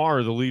 Zach and DeMar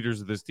are the leaders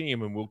of this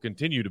team and will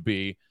continue to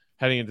be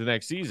heading into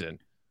next season.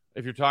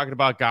 If you're talking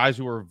about guys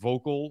who are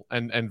vocal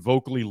and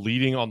vocally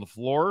leading on the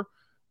floor,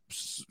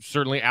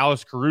 certainly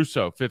Alex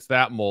Caruso fits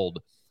that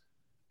mold.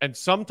 And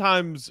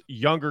sometimes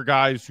younger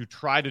guys who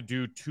try to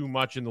do too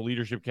much in the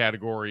leadership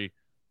category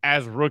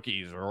as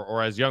rookies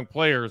or as young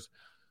players,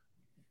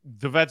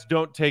 the vets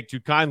don't take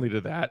too kindly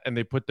to that, and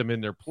they put them in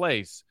their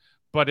place.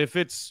 But if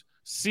it's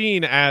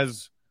seen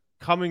as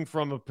coming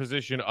from a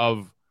position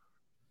of,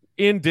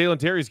 in Dalen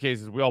Terry's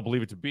case, as we all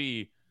believe it to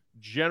be,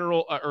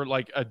 general or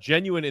like a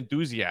genuine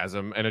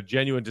enthusiasm and a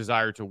genuine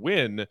desire to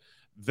win,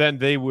 then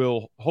they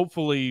will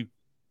hopefully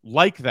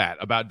like that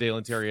about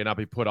Dalen Terry and not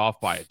be put off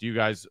by it. Do you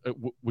guys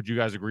would you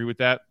guys agree with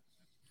that?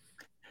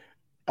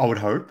 I would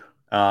hope.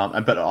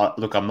 But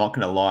look, I'm not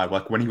going to lie.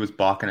 Like, when he was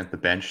barking at the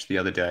bench the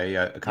other day,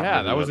 I can't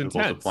remember that was who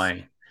intense.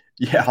 Playing.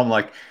 Yeah, I'm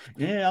like,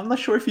 I'm not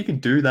sure if you can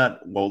do that.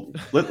 Well,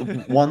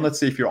 let's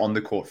see if you're on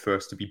the court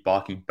first to be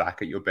barking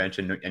back at your bench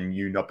and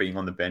you not being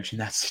on the bench in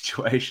that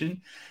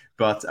situation.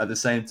 But at the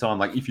same time,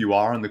 like, if you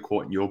are on the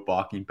court and you're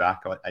barking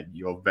back at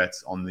your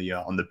vets on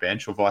the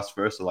bench, or vice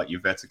versa, like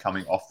your vets are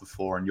coming off the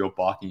floor and you're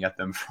barking at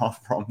them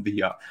from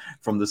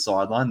the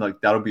sideline, like,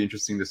 that'll be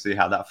interesting to see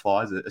how that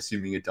flies,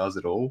 assuming it does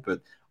at all.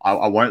 But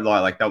I won't lie,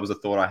 like, that was a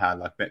thought I had.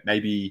 Like,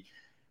 maybe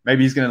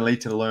he's going to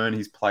need to learn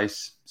his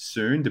place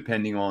soon,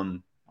 depending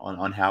on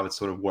how it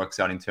sort of works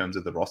out in terms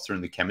of the roster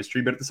and the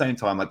chemistry. But at the same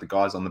time, like, the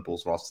guys on the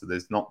Bulls roster,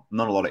 there's not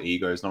a lot of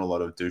egos, not a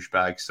lot of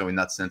douchebags. So in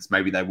that sense,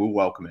 maybe they will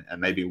welcome it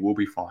and maybe it will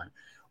be fine.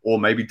 Or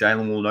maybe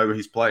Dalen will know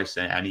his place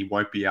and he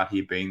won't be out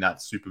here being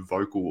that super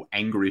vocal,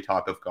 angry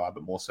type of guy,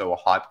 but more so a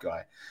hype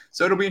guy.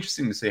 So it'll be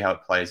interesting to see how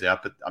it plays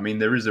out. But I mean,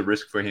 there is a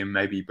risk for him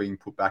maybe being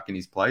put back in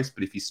his place.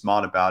 But if he's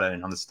smart about it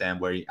and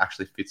understand where he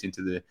actually fits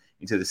into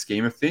the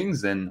scheme of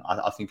things, then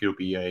I think it'll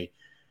be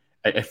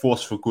a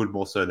force for good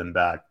more so than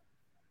bad.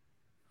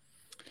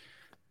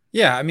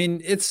 Yeah, I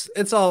mean, it's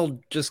all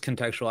just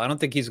contextual. I don't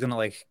think he's gonna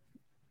like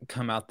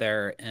come out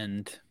there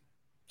and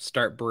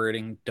start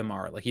berating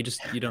DeMar. Like you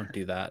don't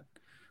do that.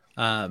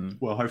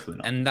 Well, hopefully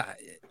not. And that,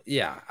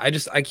 yeah, I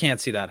can't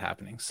see that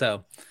happening.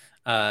 So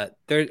I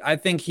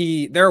think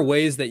there are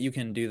ways that you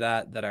can do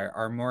that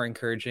are more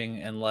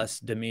encouraging and less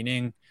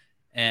demeaning.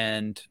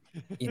 And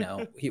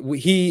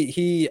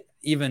he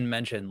even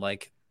mentioned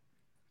like,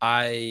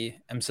 I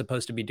am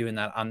supposed to be doing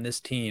that on this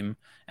team,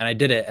 and I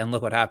did it, and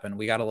look what happened.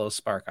 We got a little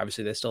spark.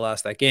 Obviously, they still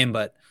lost that game,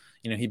 but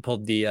he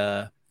pulled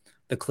the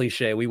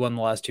cliche "we won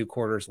the last 2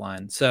 quarters"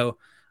 line. So,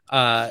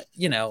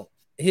 he'll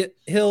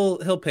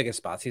pick his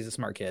spots. He's a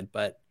smart kid,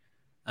 but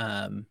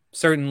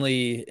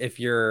certainly if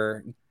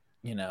you're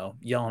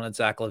yelling at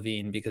Zach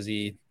LaVine because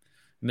he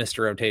missed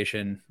a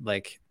rotation,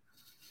 like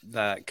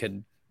that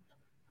could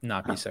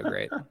not be so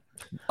great.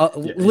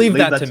 Leave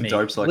that to me.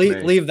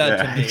 Leave that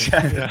to me.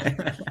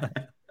 Exactly.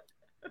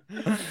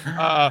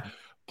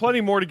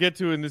 Plenty more to get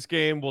to in this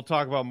game. We'll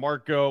talk about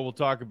Marko. We'll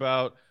talk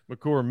about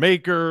McCour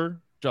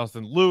Maker,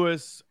 Justin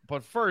Lewis.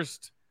 But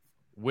first,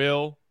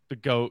 Will the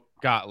GOAT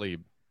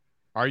Gottlieb,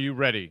 are you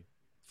ready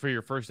for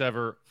your first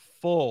ever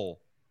full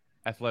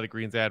Athletic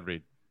Greens ad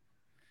read?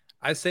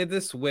 I say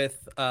this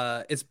with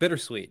it's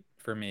bittersweet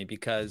for me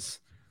because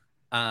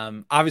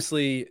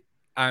obviously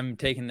I'm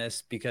taking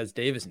this because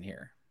Dave isn't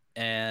here,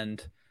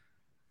 and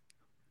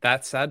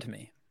that's sad to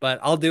me. But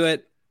I'll do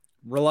it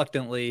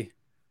reluctantly.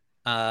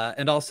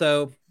 And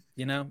also,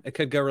 it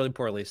could go really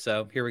poorly.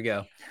 So here we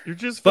go. You're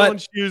just filling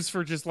shoes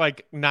for just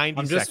like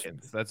 90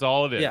 seconds. That's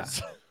all it is. Yeah,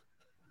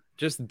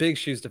 just big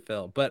shoes to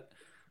fill. But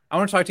I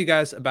want to talk to you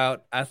guys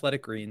about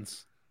Athletic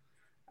Greens.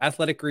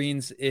 Athletic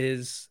Greens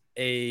is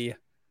a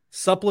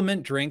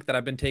supplement drink that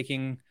I've been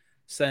taking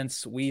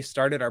since we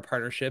started our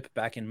partnership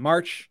back in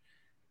March.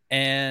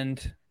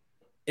 And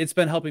it's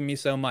been helping me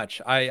so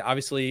much. I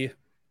obviously,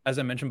 as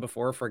I mentioned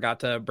before, forgot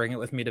to bring it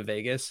with me to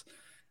Vegas,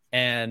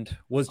 and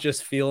was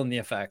just feeling the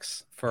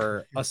effects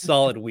for a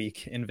solid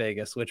week in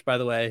Vegas, which, by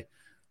the way,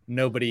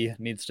 nobody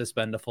needs to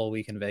spend a full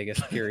week in Vegas,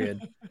 period.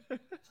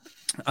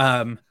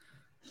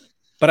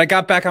 But I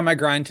got back on my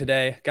grind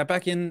today, got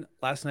back in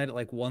last night at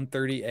like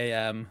 1:30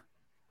 a.m.,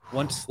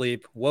 went to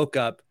sleep, woke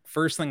up.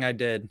 First thing I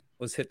did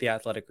was hit the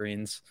Athletic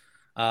Greens.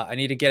 I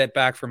need to get it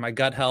back for my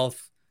gut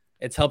health.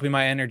 It's helping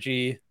my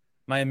energy.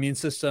 My immune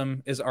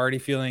system is already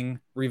feeling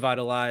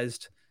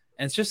revitalized.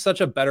 And it's just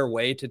such a better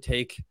way to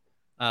take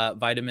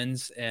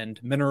vitamins and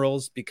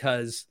minerals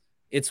because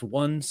it's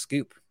one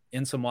scoop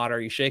in some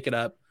water. You shake it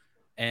up,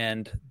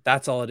 and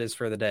that's all it is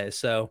for the day.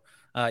 So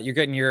you're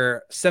getting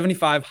your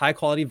 75 high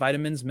quality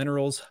vitamins,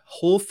 minerals,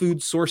 whole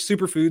food source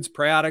superfoods,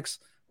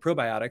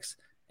 probiotics,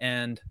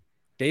 and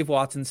Dave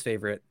Watson's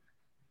favorite,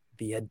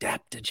 the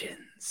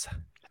adaptogens.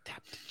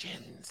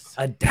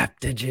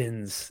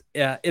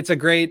 Yeah, it's a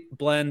great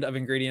blend of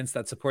ingredients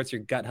that supports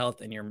your gut health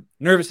and your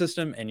nervous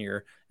system and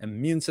your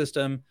immune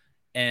system.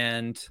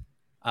 And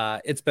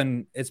it's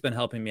been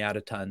helping me out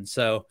a ton.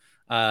 So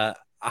I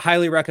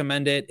highly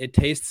recommend it. It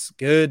tastes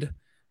good.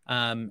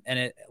 And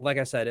it, like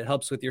I said, it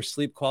helps with your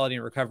sleep quality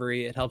and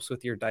recovery. It helps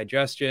with your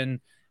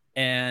digestion,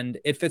 and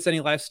it fits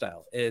any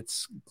lifestyle.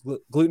 It's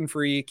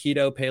gluten-free,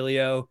 keto,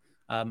 paleo.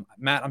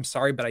 Matt, I'm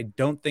sorry, but I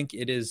don't think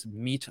it is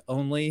meat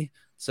only.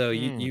 So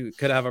you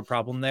could have a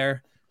problem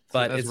there,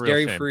 but it's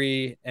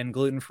dairy-free and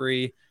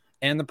gluten-free.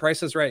 And the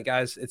price is right,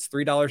 guys. It's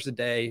 $3 a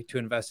day to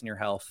invest in your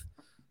health.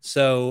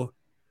 So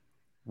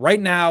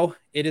right now,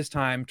 it is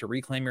time to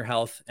reclaim your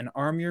health and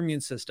arm your immune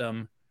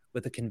system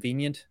with a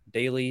convenient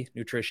daily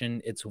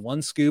nutrition. It's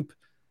one scoop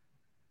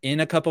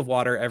in a cup of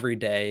water every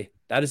day.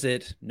 That is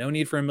it. No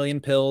need for a million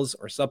pills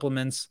or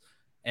supplements,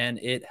 and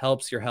it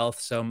helps your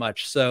health so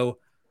much. So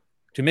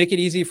to make it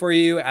easy for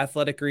you,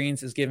 Athletic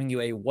Greens is giving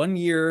you a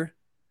 1-year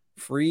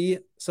free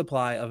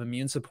supply of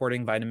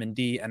immune-supporting vitamin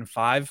D and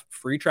 5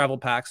 free travel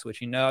packs,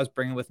 which I was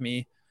bringing with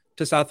me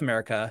to South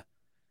America.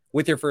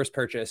 With your first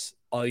purchase,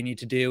 all you need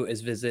to do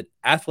is visit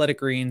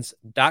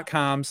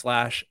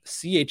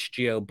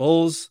athleticgreens.com/CHGO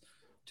Bulls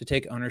to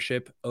take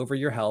ownership over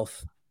your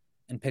health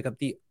and pick up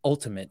the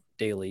ultimate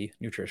daily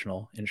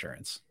nutritional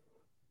insurance.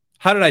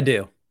 How did I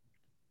do?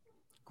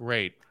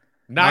 Great.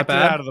 Knocked it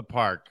out of the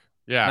park.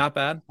 Yeah. Not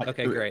bad?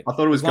 Okay, great. I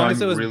thought it was going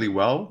really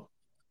well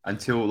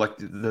until like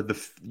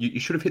you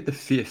should have hit the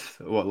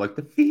fifth, or like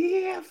the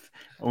fifth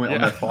on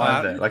that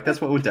 5 there. Like that's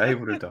what Dave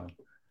would have done.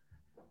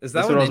 Is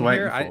that what I was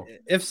waiting for?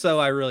 If so,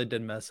 I really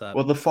did mess up.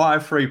 Well, the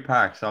 5 free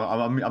packs.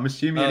 I'm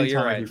assuming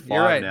anytime I hear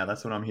 5 now,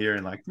 that's what I'm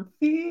hearing. Like the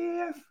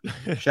fifth.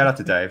 Shout out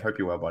to Dave. Hope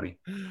you're well, buddy.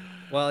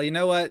 Well, you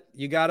know what?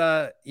 You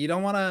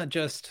don't want to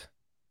just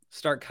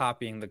start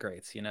copying the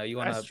greats. You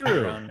want to. That's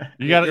true.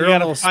 You got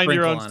to find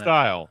your own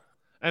style.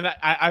 And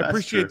I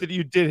appreciate that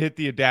you did hit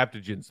the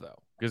adaptogens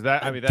though, because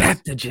that's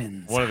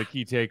one of the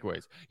key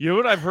takeaways. You know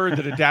what I've heard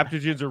that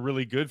adaptogens are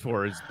really good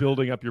for is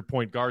building up your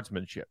point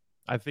guardsmanship.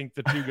 I think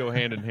the two go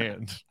hand in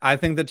hand.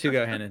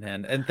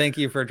 And thank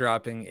you for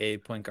dropping a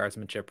point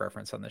guardsmanship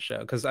reference on the show,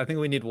 because I think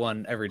we need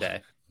one every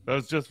day. That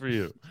was just for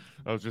you.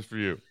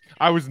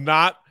 I was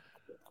not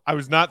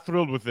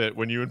thrilled with it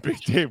when you and Big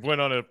Dave went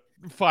on a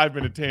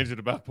 5-minute tangent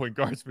about point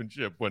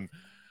guardsmanship when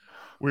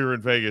we were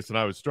in Vegas and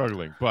I was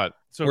struggling, but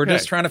it's okay. We're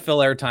just trying to fill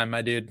airtime,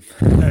 my dude.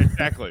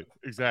 Exactly.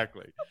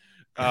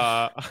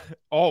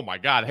 Oh my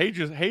God.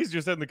 Hayes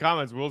just said in the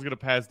comments, Will's going to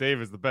pass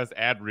Dave as the best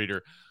ad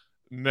reader.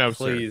 No,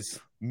 please. Sir.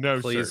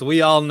 No, please. Sir.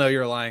 We all know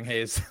you're lying,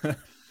 Hayes.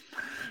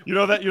 You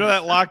know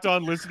that locked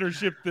on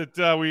listenership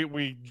that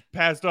we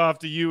passed off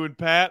to you and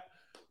Pat.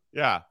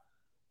 Yeah.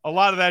 A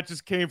lot of that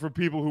just came from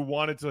people who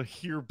wanted to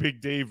hear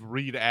Big Dave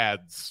read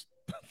ads.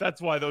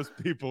 That's why those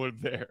people are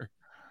there.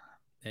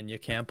 And you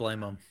can't blame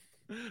them.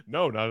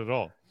 No, not at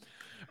all.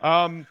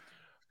 All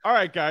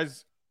right,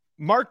 guys.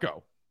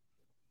 Marko.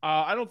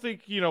 I don't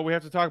think, we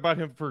have to talk about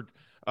him for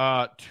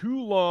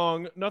too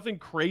long. Nothing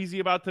crazy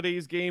about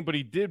today's game, but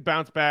he did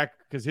bounce back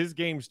because his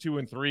games 2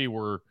 and 3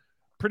 were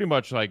pretty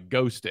much like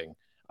ghosting.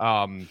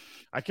 I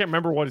can't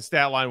remember what his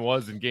stat line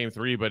was in game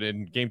 3, but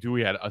in game 2,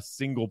 he had a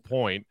single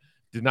point,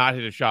 did not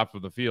hit a shot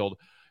from the field.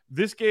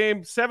 This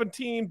game,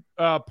 17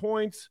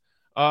 points,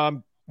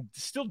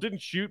 still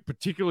didn't shoot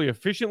particularly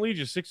efficiently,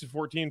 just 6 of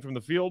 14 from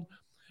the field.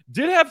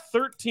 Did have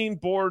 13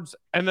 boards,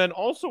 and then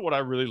also what I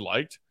really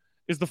liked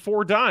is the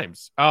 4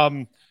 dimes.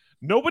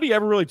 Nobody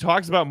ever really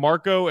talks about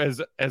Marko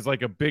as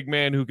like a big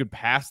man who could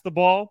pass the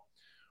ball.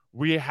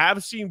 We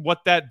have seen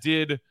what that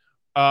did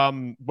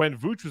when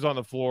Vooch was on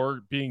the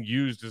floor, being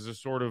used as a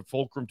sort of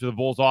fulcrum to the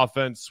Bulls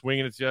offense,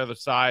 swinging it to the other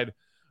side,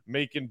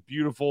 making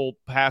beautiful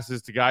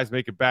passes to guys,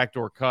 making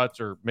backdoor cuts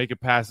or making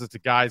passes to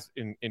guys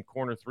in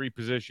corner 3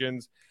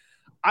 positions.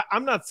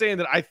 I'm not saying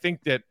that I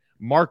think that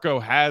Marko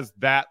has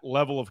that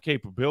level of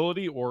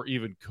capability or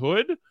even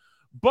could,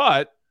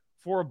 but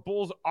for a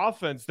Bulls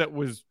offense that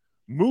was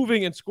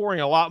moving and scoring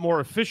a lot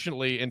more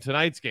efficiently in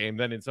tonight's game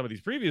than in some of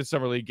these previous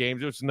Summer League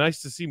games, it was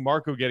nice to see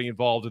Marko getting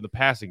involved in the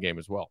passing game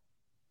as well.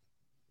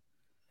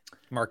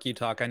 Mark, you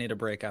talk. I need a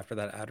break after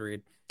that ad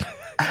read.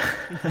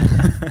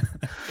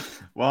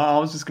 Well, I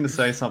was just going to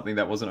say something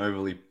that wasn't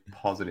overly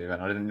positive,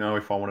 and I didn't know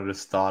if I wanted to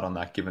start on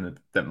that, given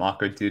that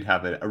Marko did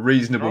have a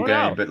reasonable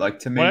game. But like,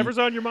 to me, whatever's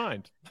on your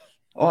mind.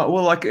 Oh,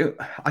 well, like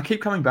I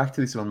keep coming back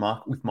to this with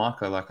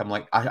Marko.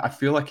 Like, I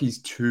feel like he's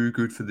too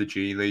good for the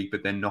G League,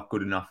 but then not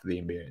good enough for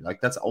the NBA.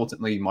 Like, that's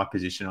ultimately my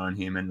position on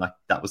him, and like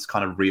that was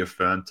kind of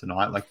reaffirmed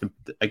tonight. Like,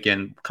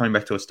 again, coming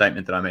back to a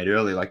statement that I made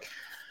earlier, like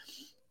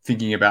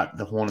thinking about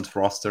the Hornets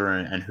roster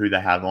and who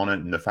they have on it,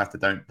 and the fact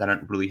that they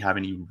don't really have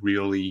any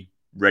really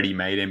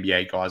ready-made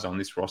NBA guys on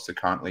this roster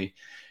currently.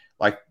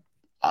 Like,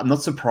 I'm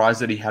not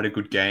surprised that he had a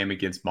good game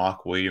against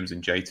Mark Williams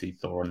and JT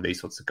Thor and these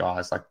sorts of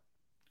guys. Like,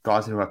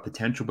 guys who have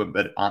potential,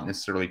 but aren't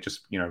necessarily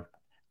just,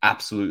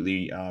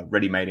 absolutely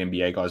ready-made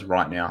NBA guys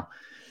right now.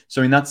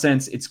 So in that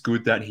sense, it's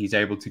good that he's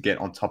able to get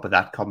on top of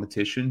that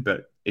competition,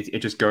 but it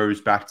just goes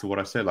back to what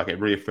I said. Like, it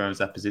reaffirms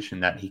that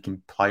position that he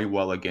can play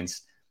well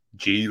against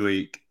G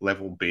League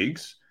level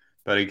bigs,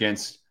 but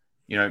against,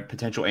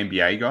 potential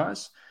NBA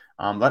guys.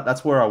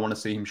 That's where I want to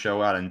see him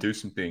show out and do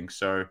some things.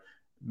 So,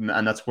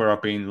 and that's where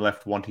I've been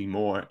left wanting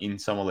more in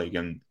Summer League.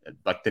 And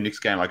like the Knicks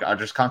game, like I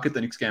just can't get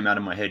the Knicks game out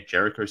of my head.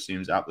 Jericho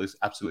Sims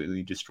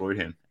absolutely destroyed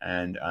him.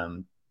 And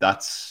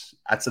that's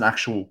an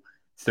actual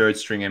third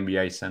string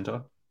NBA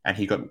center. And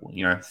he got,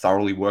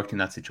 thoroughly worked in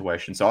that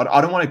situation. So I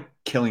don't want to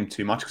kill him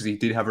too much because he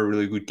did have a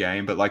really good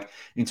game. But like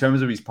in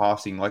terms of his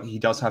passing, like he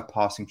does have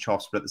passing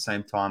chops, but at the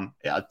same time,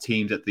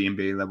 teams at the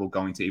NBA level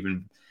going to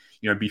even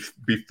be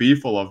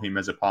fearful of him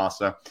as a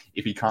passer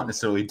if he can't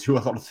necessarily do a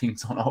lot of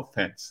things on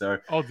offense. So,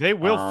 they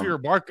will fear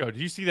Marko. Do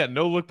you see that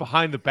no look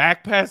behind the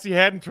back pass he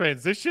had in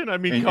transition? I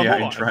mean, come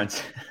on.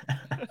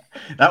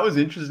 That was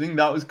interesting.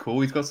 That was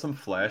cool. He's got some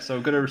flair, so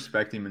I've got to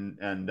respect him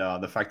and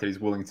the fact that he's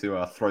willing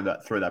to throw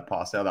that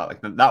pass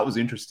out. That was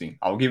interesting.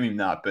 I'll give him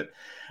that, but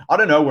I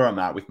don't know where I'm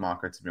at with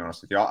Marko, to be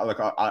honest with you.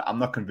 I'm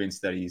not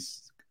convinced that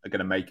he's going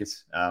to make it.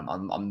 I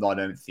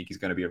don't think he's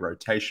going to be a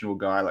rotational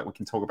guy. Like, we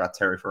can talk about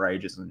Terry for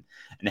ages and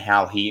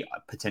how he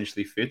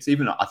potentially fits.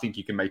 Even I think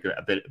you can make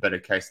a better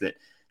case that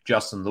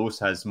Justin Lewis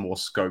has more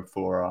scope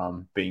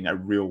for being a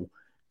real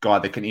guy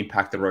that can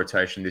impact the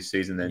rotation this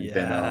season than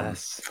Marko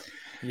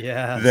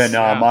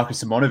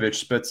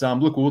Simonovic. But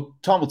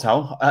look, time will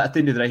tell. At the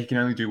end of the day, he can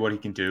only do what he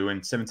can do,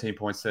 and 17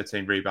 points,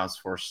 13 rebounds,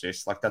 4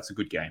 assists. Like, that's a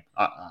good game.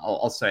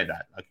 I'll say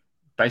that. Like,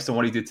 based on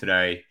what he did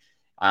today,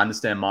 I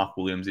understand Mark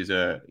Williams is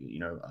a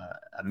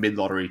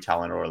mid-lottery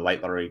talent or a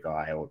late-lottery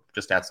guy or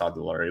just outside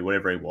the lottery,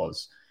 whatever he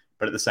was.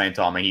 But at the same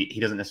time, he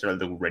doesn't necessarily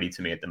look ready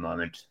to me at the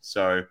moment.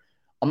 So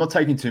I'm not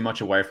taking too much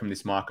away from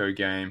this Marko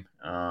game.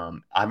 I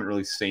haven't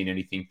really seen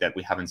anything that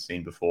we haven't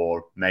seen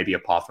before, maybe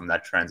apart from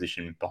that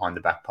transition behind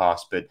the back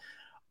pass. But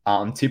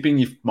I'm tipping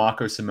if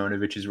Marko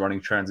Simonovic is running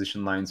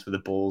transition lanes for the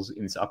Bulls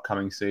in this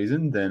upcoming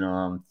season,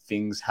 then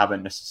things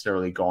haven't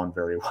necessarily gone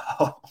very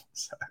well.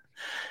 So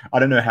I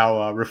don't know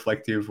how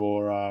reflective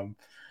or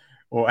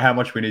how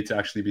much we need to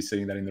actually be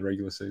seeing that in the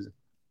regular season.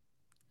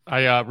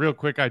 Real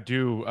quick, I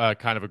do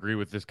kind of agree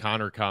with this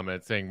Connor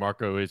comment saying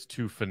Marko is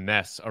too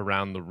finesse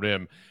around the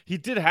rim. He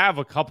did have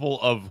a couple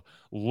of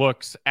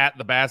looks at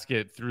the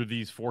basket through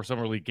these 4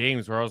 Summer League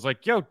games where I was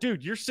like, yo,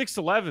 dude, you're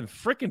 6'11",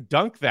 freaking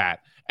dunk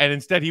that. And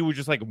instead he would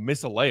just like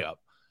miss a layup.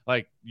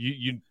 Like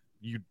you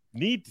you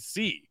need to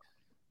see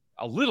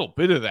a little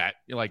bit of that,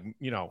 like,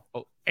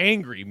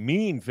 angry,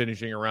 mean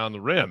finishing around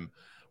the rim,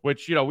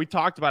 which, we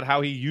talked about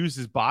how he used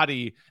his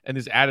body and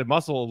his added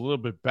muscle a little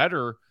bit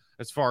better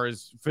as far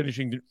as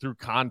finishing through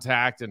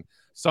contact and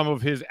some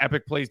of his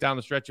epic plays down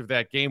the stretch of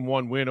that game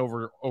 1 win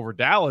over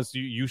Dallas.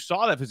 You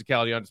saw that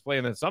physicality on display,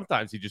 and then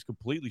sometimes he just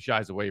completely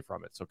shies away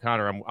from it. So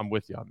Connor, I'm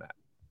with you on that.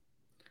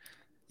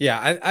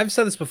 Yeah, I've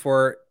said this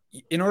before.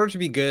 In order to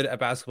be good at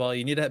basketball,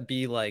 you need to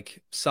be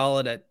like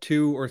solid at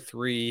 2 or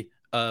 3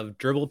 of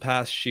dribble,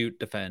 pass, shoot,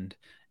 defend.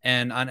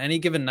 And on any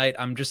given night,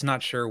 I'm just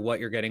not sure what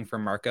you're getting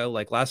from Marko.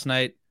 Like last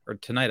night or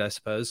tonight, I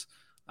suppose,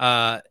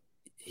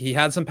 he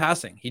had some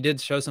passing. He did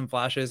show some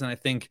flashes. And I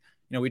think,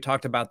 we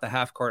talked about the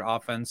half court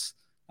offense,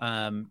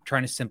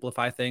 trying to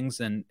simplify things,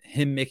 and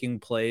him making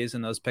plays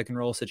in those pick and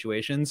roll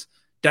situations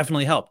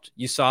definitely helped.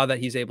 You saw that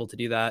he's able to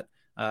do that.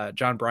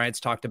 John Bryant's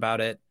talked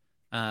about it.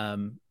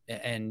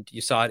 And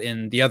you saw it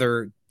in the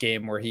other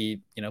game where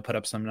he, put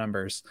up some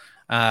numbers.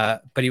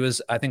 But he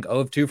was, I think, 0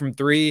 of 2 from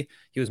 3.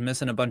 He was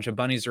missing a bunch of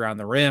bunnies around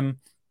the rim.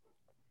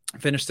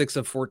 Finished 6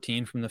 of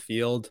 14 from the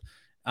field.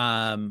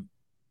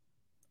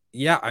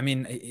 Yeah, I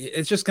mean,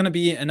 it's just going to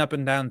be an up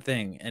and down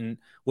thing. And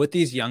with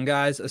these young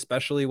guys,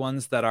 especially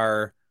ones that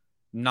are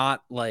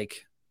not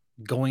like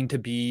going to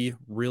be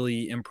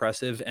really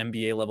impressive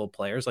NBA level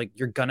players, like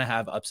you're going to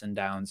have ups and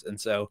downs. And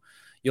so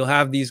you'll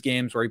have these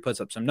games where he puts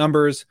up some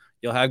numbers.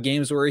 You'll have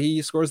games where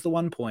he scores the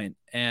 1 point,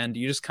 and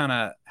you just kind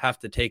of have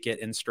to take it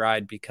in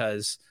stride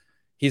because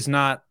he's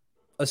not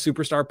a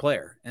superstar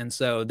player. And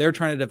so they're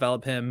trying to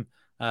develop him.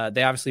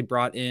 They obviously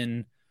brought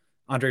in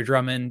Andre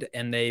Drummond,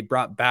 and they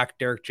brought back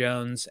Derek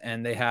Jones,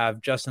 and they have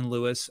Justin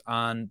Lewis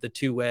on the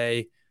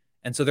 2-way.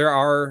 And so there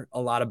are a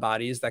lot of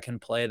bodies that can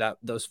play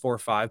those 4 or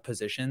 5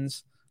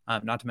 positions,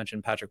 not to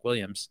mention Patrick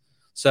Williams.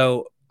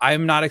 So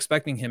I'm not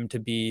expecting him to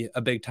be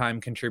a big time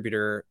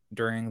contributor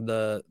during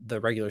the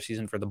regular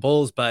season for the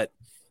Bulls, but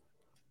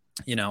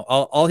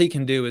all he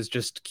can do is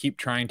just keep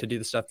trying to do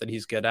the stuff that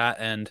he's good at,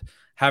 and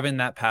having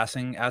that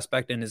passing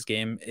aspect in his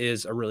game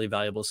is a really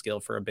valuable skill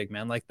for a big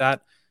man like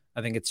that.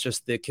 I think it's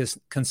just the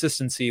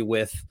consistency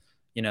with,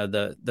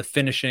 the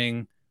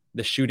finishing,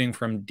 the shooting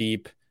from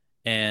deep,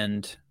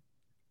 and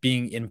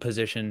being in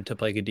position to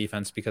play good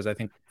defense, because I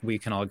think we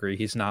can all agree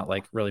he's not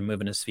like really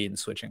moving his feet and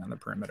switching on the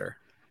perimeter.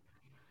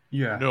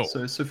 Yeah. No.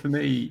 So for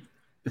me,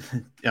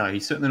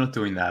 he's certainly not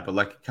doing that. But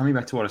like coming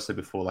back to what I said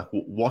before, like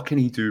what can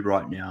he do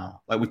right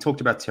now? Like we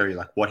talked about Terry,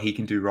 like what he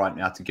can do right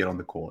now to get on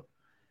the court.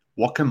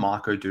 What can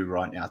Marko do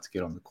right now to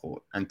get on the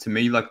court? And to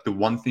me, like the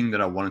one thing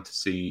that I wanted to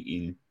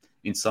see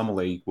in summer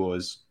league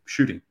was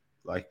shooting.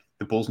 Like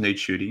the Bulls need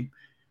shooting.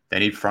 They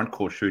need front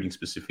court shooting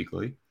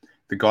specifically.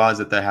 The guys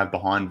that they have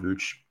behind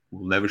Vooch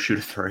will never shoot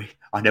a 3.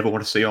 I never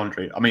want to see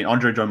Andre. I mean,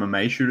 Andre Drummond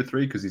may shoot a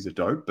 3 because he's a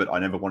dope, but I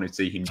never want to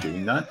see him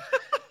doing that.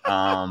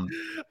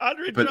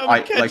 Andre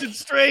Drummond catching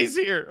strays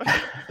here.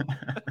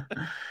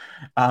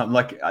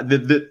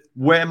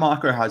 Where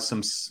Marko has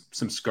some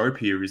scope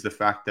here is the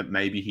fact that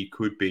maybe he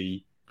could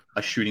be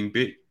a shooting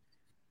big.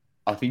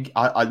 I think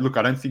I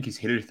don't think he's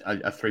hit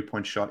a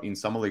 3-point shot in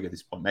summer league at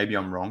this point. Maybe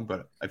I'm wrong,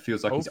 but it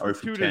feels like he's 0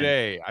 for 10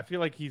 today. I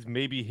feel like he's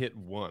maybe hit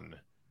 1.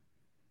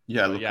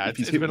 Yeah, look,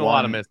 it's been a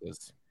lot of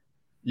misses.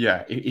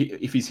 Yeah,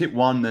 if he's hit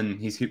 1, then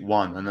he's hit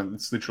 1, and then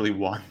it's literally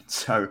 1.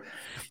 So,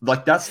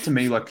 like that's to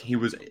me like he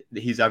was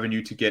his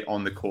avenue to get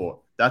on the court.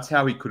 That's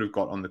how he could have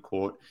got on the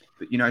court.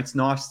 But it's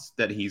nice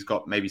that he's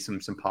got maybe some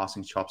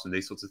passing chops and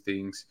these sorts of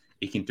things.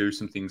 He can do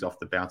some things off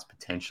the bounce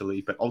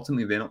potentially, but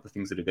ultimately they're not the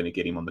things that are going to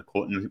get him on the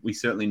court. And we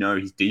certainly know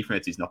his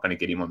defense is not going to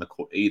get him on the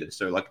court either.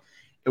 So like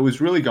it was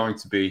really going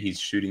to be his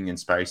shooting and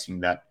spacing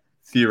that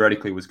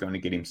theoretically was going to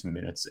get him some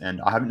minutes.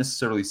 And I haven't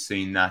necessarily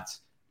seen that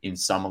in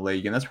summer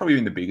league. And that's probably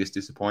been the biggest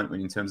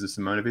disappointment in terms of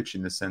Simonovic,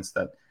 in the sense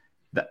that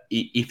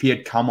if he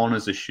had come on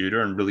as a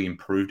shooter and really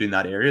improved in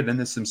that area, then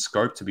there's some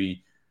scope to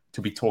be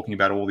talking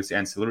about all this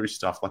ancillary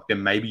stuff. Like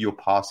then maybe your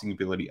passing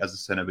ability as a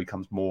center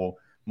becomes more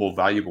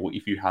valuable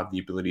if you have the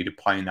ability to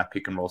play in that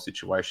pick and roll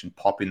situation,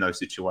 pop in those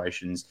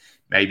situations.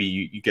 Maybe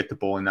you get the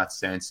ball in that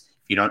sense.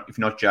 If you're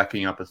not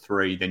jacking up a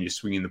 3, then you're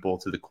swinging the ball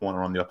to the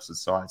corner on the opposite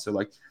side. So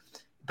like,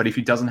 but if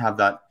he doesn't have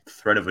that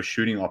threat of a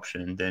shooting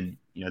option, then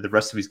the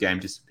rest of his game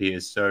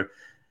disappears. So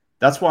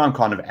that's why I'm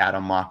kind of out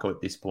on Marko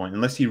at this point,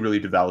 unless he really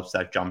develops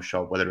that jump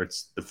shot, whether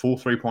it's the full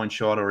 3-point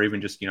shot or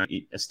even just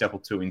a step or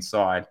 2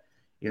 inside.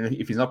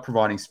 If he's not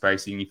providing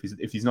spacing,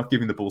 if he's not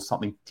giving the ball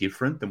something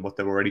different than what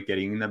they're already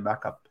getting in their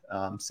backup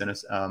center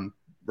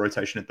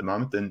rotation at the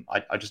moment, then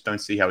I just don't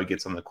see how he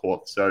gets on the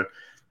court. So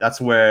that's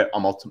where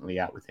I'm ultimately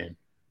at with him.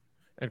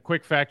 And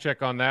quick fact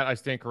check on that, I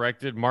stand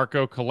corrected.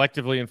 Marko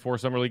collectively in 4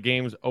 summer league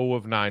games, 0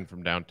 of 9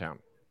 from downtown.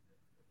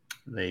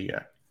 There you go.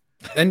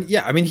 And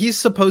yeah, I mean, he's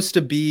supposed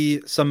to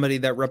be somebody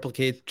that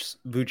replicates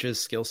Vooch's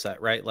skill set,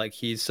 right? Like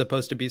he's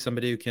supposed to be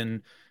somebody who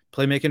can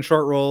play making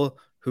short roll,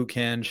 who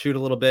can shoot a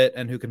little bit,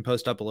 and who can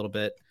post up a little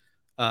bit,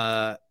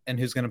 and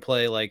who's going to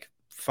play like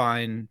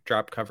fine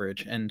drop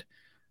coverage. And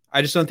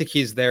I just don't think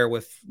he's there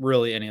with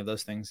really any of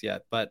those things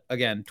yet. But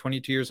again,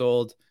 22 years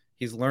old,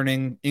 he's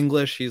learning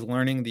English, he's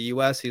learning the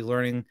US, he's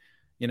learning,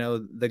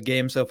 the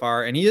game so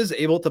far, and he is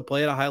able to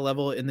play at a high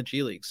level in the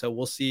G League. So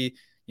we'll see,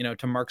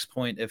 to Mark's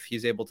point, if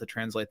he's able to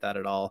translate that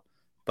at all.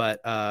 But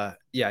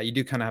you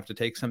do kind of have to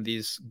take some of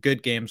these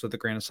good games with a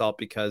grain of salt,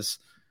 because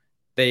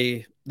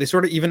they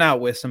sort of even out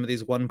with some of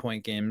these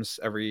 1-point games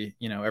every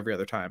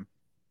other time.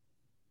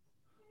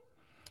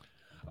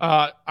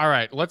 All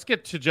right, let's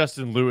get to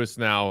Justin Lewis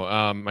now.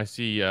 I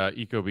see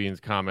EcoBean's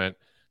comment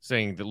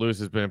saying that Lewis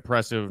has been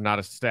impressive, not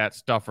a stat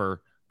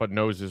stuffer, but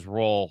knows his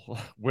role.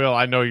 Will,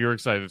 I know you're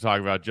excited to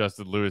talk about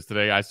Justin Lewis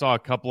today. I saw a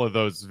couple of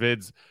those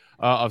vids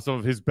of some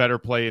of his better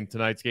play in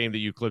tonight's game that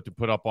you clipped and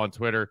put up on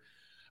Twitter.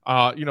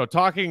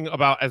 Talking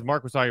about, as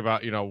Mark was talking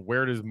about,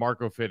 where does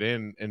Marko fit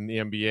in the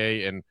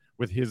NBA, and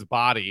with his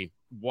body,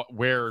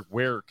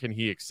 where can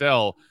he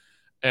excel?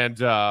 And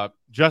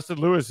Justin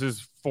Lewis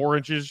is 5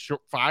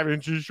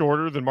 inches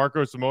shorter than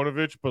Marko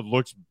Simonovic, but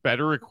looks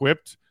better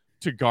equipped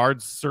to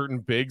guard certain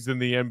bigs in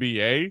the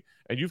NBA.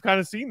 And you've kind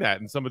of seen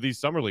that in some of these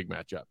summer league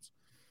matchups.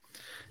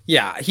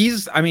 Yeah,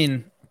 he's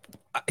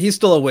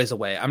still a ways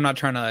away. I'm not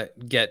trying to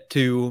get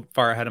too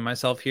far ahead of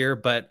myself here,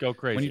 but go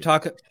crazy.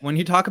 When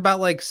you talk about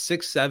like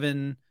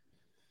 6'7"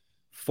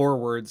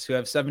 forwards who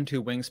have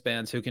 7'2"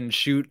 wingspans, who can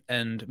shoot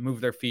and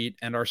move their feet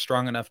and are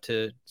strong enough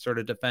to sort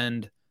of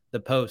defend the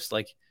post,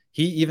 like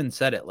he even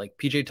said it, like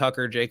PJ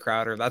Tucker, Jay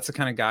Crowder, that's the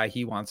kind of guy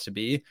he wants to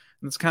be.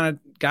 That's the kind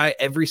of guy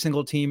every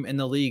single team in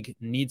the league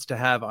needs to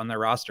have on their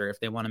roster if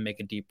they want to make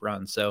a deep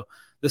run. So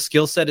the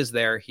skill set is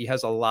there. He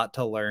has a lot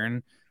to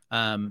learn.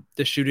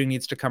 The shooting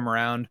needs to come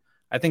around.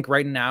 I think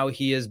right now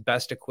he is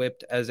best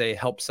equipped as a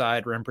help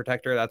side rim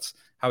protector. That's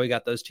how he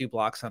got those 2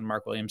 blocks on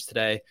Mark Williams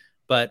today.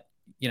 But,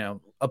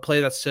 a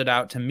play that stood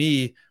out to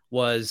me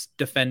was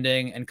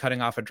defending and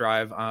cutting off a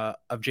drive of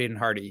Jaden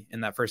Hardy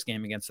in that first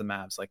game against the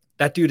Mavs. Like,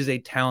 that dude is a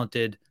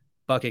talented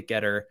bucket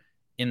getter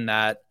in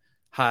that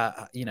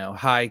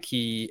high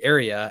key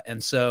area.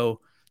 And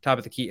so top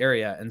of the key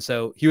area. And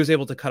so he was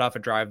able to cut off a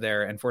drive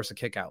there and force a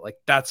kick out. Like,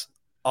 that's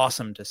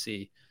awesome to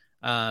see.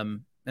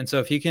 And so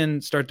if he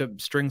can start to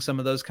string some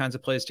of those kinds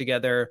of plays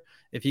together,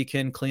 if he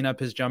can clean up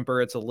his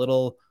jumper, it's a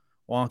little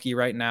wonky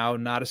right now,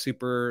 not a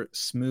super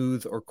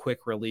smooth or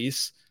quick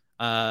release.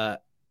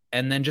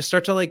 And then just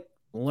start to like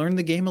learn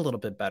the game a little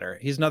bit better.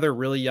 He's another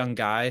really young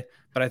guy,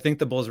 but I think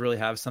the Bulls really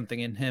have something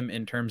in him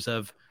in terms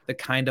of the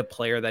kind of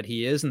player that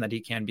he is and that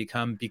he can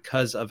become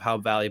because of how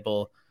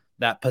valuable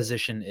that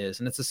position is.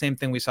 And it's the same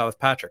thing we saw with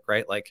Patrick,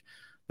 right? Like,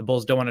 the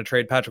Bulls don't want to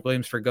trade Patrick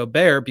Williams for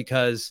Gobert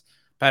because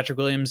Patrick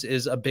Williams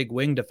is a big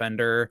wing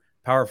defender,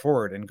 power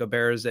forward, and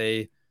Gobert is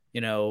a,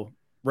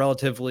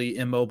 relatively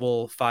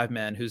immobile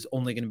 5-man who's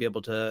only going to be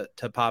able to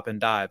pop and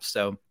dive.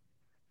 So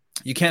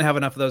you can't have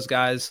enough of those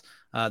guys.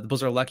 The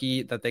Bulls are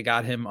lucky that they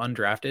got him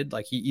undrafted.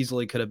 Like, he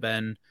easily could have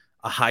been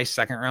a high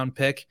 2nd-round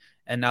pick,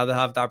 and now they'll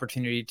have the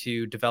opportunity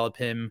to develop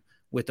him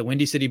with the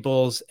Windy City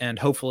Bulls and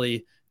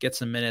hopefully get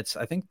some minutes.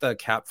 I think the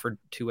cap for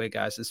 2-way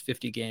guys is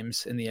 50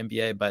 games in the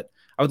NBA, but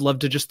I would love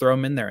to just throw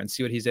him in there and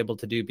see what he's able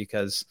to do,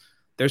 because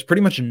there's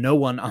pretty much no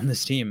one on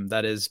this team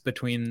that is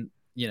between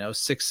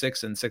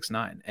 6'6" and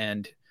 6'9",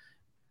 and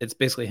it's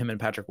basically him and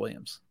Patrick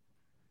Williams.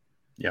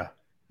 Yeah.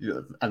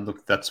 And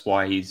look, that's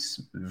why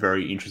he's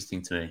very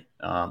interesting to me.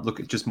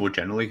 Look, just more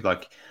generally,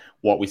 like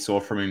what we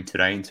saw from him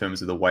today in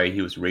terms of the way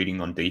he was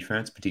reading on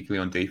defense,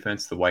 particularly on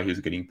defense, the way he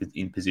was getting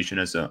in position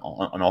as an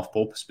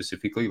off-ball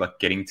specifically, like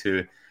getting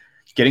to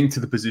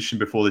the position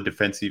before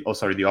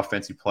the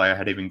offensive player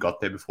had even got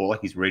there before.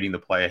 Like, he's reading the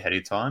play ahead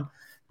of time.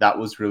 That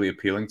was really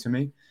appealing to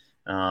me.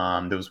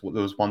 There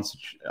was one,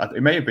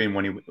 it may have been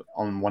when he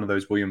on one of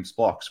those Williams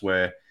blocks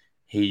where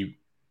he,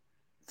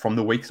 from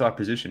the weak side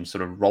position,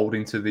 sort of rolled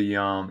into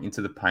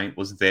the paint,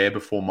 was there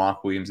before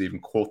Mark Williams even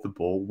caught the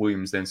ball.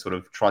 Williams then sort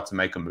of tried to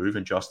make a move,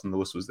 and Justin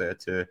Lewis was there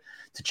to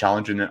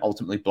challenge and then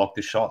ultimately block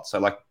the shot. So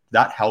like,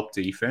 that helped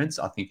defense,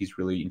 I think, is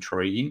really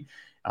intriguing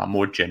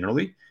more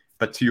generally.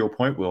 But to your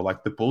point, Will,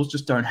 like, the Bulls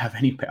just don't have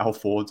any power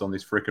forwards on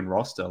this freaking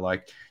roster.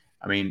 Like,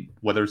 I mean,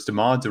 whether it's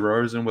DeMar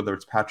DeRozan, whether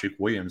it's Patrick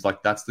Williams,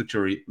 like, that's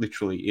literally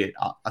it.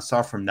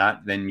 Aside from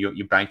that, then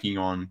you're banking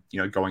on,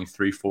 going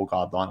 3-4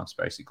 guard lineups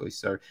basically.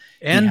 So,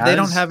 and they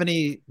don't have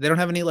any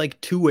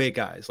like 2-way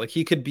guys. Like,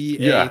 he could be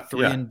a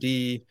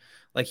 3-and-D.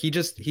 Like,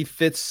 he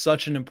fits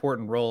such an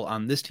important role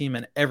on this team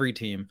and every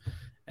team.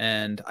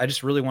 And I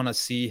just really want to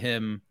see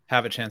him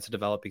have a chance to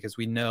develop, because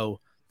we know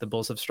the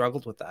Bulls have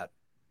struggled with that.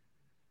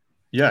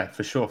 Yeah,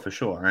 for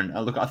sure. And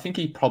look, I think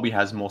he probably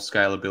has more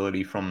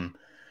scalability from.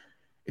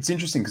 It's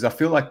interesting because I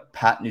feel like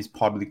Patton is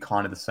probably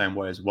kind of the same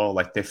way as well.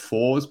 Like, they're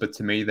 4s, but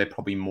to me, they're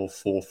probably more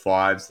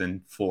 4-5s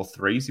than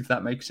 4-3s, if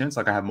that makes sense.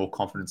 Like, I have more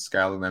confidence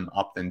scaling them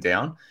up than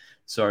down.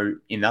 So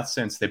in that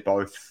sense, they're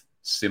both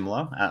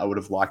similar. I would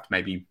have liked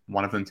maybe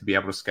one of them to be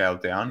able to scale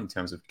down in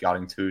terms of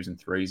guarding 2s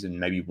and 3s and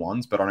maybe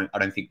 1s, but I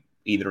don't think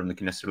either of them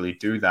can necessarily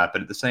do that.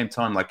 But at the same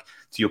time, like,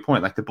 to your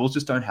point, like, the Bulls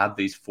just don't have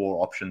these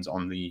 4 options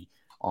on the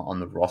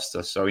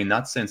roster. So in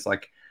that sense,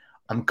 like,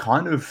 I'm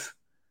kind of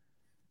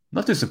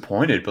not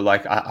disappointed, but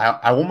like, I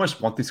almost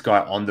want this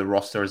guy on the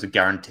roster as a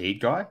guaranteed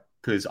guy.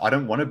 because I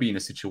don't want to be in a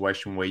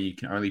situation where you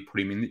can only put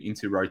him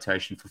into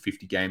rotation for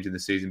 50 games in the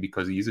season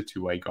because he is a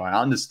two-way guy.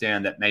 I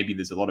understand that maybe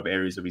there's a lot of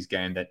areas of his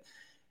game that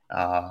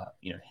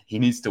he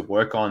needs to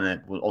work on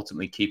and will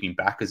ultimately keep him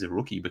back as a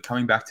rookie. But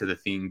coming back to the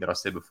thing that I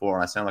said before,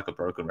 and I sound like a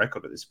broken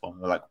record at this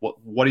point, like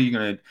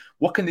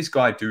what can this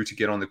guy do to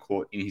get on the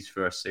court in his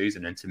first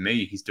season? And to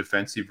me, his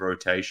defensive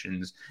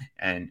rotations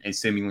and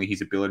seemingly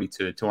his ability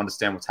to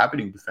understand what's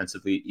happening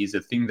defensively is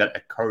a thing that a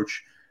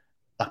coach,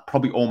 like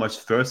probably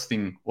almost first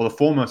thing or the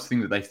foremost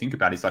thing that they think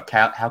about is like,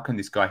 how can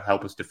this guy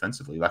help us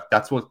defensively? Like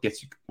that's what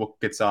gets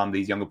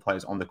these younger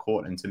players on the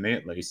court. And to me,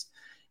 at least,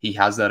 he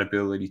has that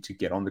ability to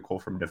get on the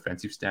court from a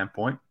defensive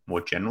standpoint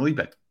more generally,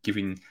 but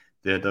giving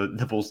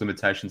the Bulls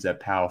limitations at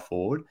power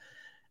forward,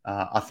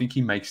 I think he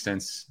makes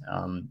sense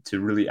to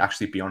really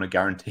actually be on a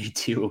guaranteed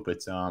deal.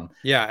 But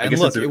yeah, and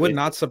look, it would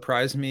not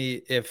surprise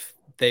me if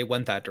they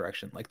went that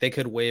direction. Like they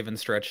could waive and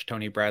stretch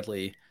Tony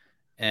Bradley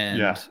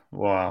and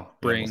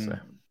bring.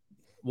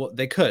 Well,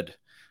 they could. I'm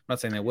not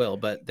saying they will,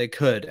 but they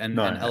could and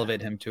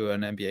elevate him to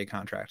an NBA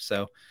contract.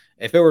 So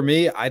if it were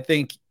me, I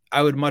think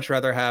I would much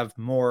rather have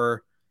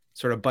more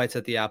sort of bites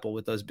at the apple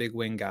with those big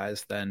wing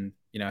guys than,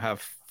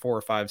 have 4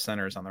 or 5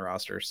 centers on the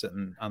roster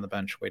sitting on the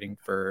bench waiting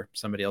for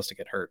somebody else to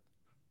get hurt.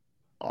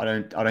 I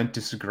don't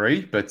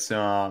disagree, but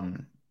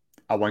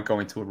I won't go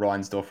into a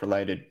Reinsdorf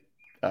related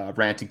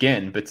rant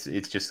again, but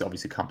it's just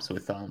obviously comes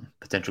with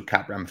potential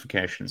cap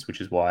ramifications,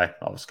 which is why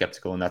I was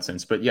skeptical in that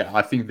sense. But yeah,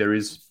 I think there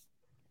is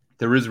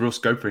real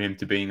scope for him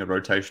to being a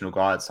rotational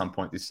guy at some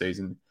point this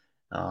season.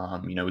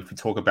 If we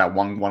talk about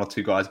one or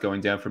two guys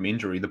going down from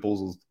injury, the Bulls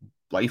will,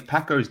 like if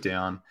Pat goes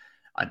down,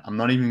 I'm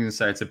not even going to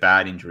say it's a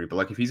bad injury, but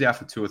like if he's out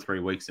for 2 or 3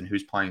 weeks, and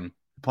who's playing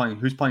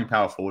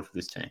power forward for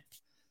this team?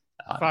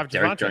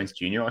 Derek Jones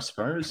Jr., I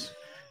suppose.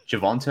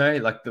 Javonte,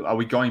 like, are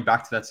we going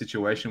back to that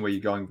situation where you're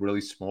going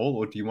really small,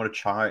 or do you want to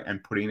try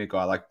and put in a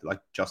guy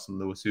like Justin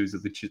Lewis, who's a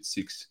legit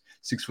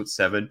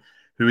 6'7",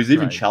 who is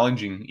even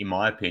challenging, in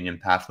my opinion,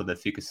 Pat for the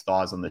thickest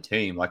thighs on the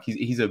team? Like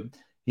he's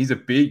a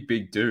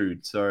big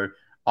dude, so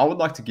I would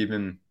like to give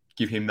him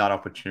that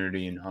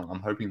opportunity, and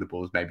I'm hoping the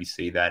Bulls maybe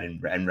see that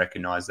and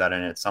recognize that,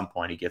 and at some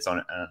point he gets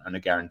on a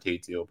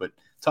guaranteed deal. But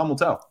time will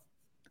tell.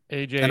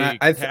 AJ, and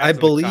I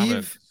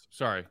believe.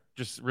 Sorry,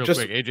 just real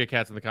quick. AJ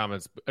Katz in the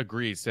comments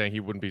agrees, saying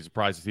he wouldn't be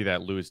surprised to see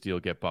that Lewis deal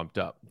get bumped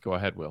up. Go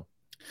ahead, Will.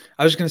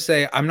 I was just going to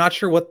say, I'm not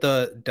sure what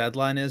the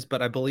deadline is,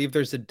 but I believe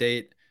there's a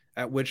date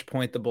at which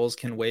point the Bulls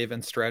can waive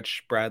and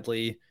stretch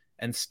Bradley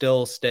and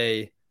still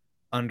stay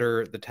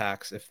under the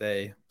tax if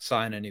they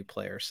sign a new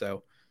player.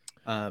 So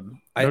no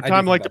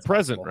time like the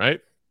present, possible.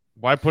 Right?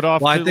 Why put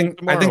off? Well, I think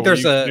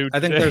there's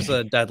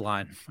a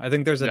deadline. I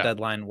think there's a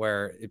deadline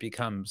where it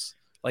becomes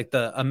like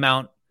the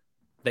amount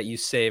that you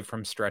save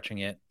from stretching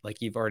it, like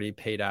you've already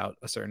paid out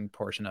a certain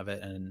portion of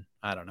it, and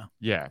I don't know.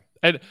 Yeah.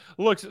 And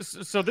look,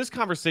 so this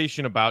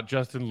conversation about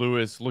Justin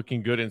Lewis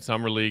looking good in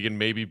Summer League and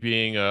maybe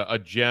being a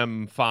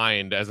gem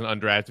find as an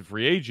undrafted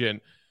free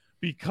agent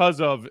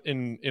because of,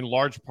 in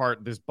large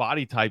part, this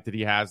body type that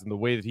he has and the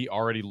way that he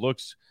already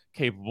looks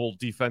capable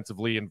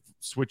defensively and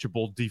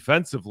switchable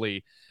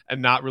defensively,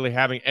 and not really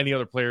having any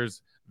other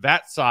players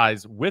that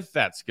size with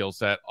that skill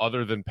set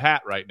other than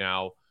Pat right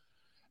now,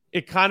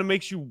 it kind of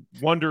makes you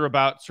wonder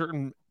about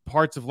certain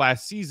parts of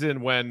last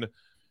season when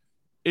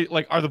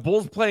are the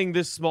Bulls playing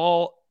this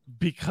small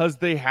because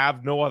they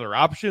have no other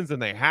options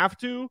and they have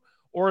to,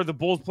 or are the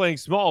Bulls playing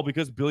small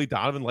because Billy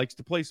Donovan likes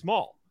to play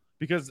small?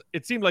 Because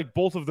it seemed like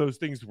both of those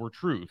things were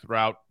true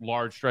throughout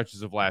large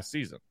stretches of last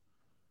season.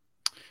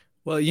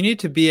 Well, you need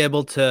to be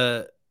able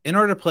to, in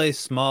order to play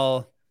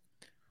small,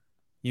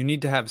 you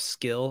need to have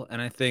skill. And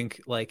I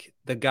think like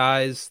the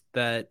guys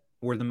that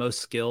were the most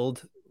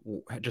skilled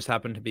just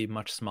happened to be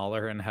much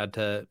smaller and had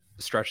to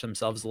stretch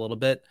themselves a little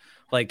bit.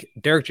 Like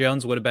Derek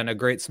Jones would have been a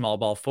great small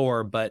ball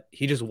 4, but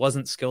he just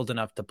wasn't skilled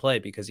enough to play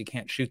because he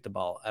can't shoot the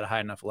ball at a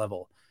high enough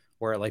level,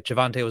 where like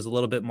Javonte was a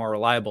little bit more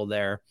reliable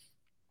there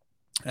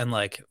and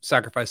like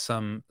sacrifice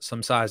some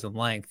size and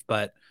length,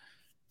 but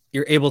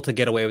you're able to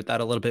get away with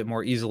that a little bit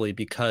more easily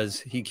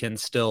because he can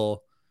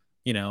still,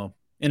 in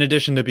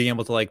addition to being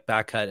able to like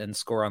back cut and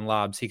score on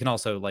lobs, he can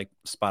also like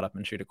spot up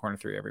and shoot a corner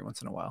 3 every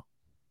once in a while.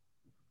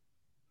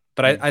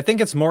 But I think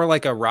it's more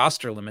like a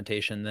roster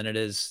limitation than it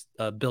is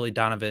a Billy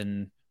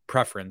Donovan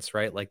preference,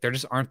 right? Like there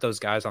just aren't those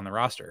guys on the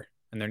roster,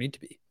 and there need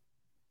to be.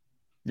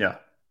 Yeah.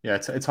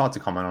 It's hard to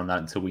comment on that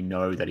until we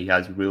know that he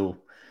has real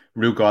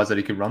guys that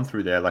he can run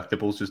through there. Like the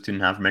Bulls just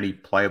didn't have many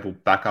playable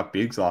backup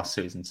bigs last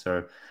season,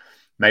 so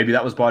maybe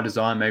that was by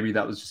design. Maybe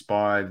that was just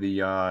by the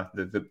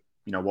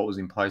what was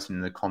in place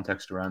and the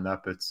context around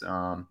that. But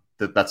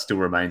that still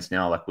remains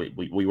now. Like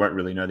we won't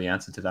really know the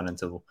answer to that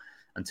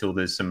until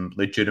there's some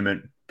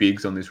legitimate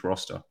bigs on this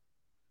roster.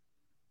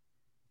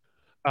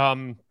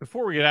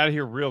 Before we get out of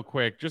here real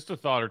quick, just a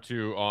thought or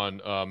two on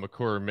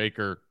Makura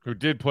Maker, who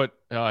did put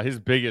his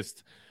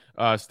biggest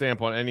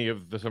stamp on any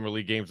of the Summer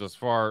League games thus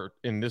far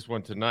in this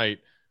one tonight.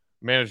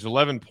 Managed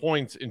 11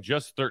 points in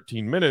just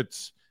 13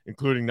 minutes,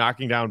 including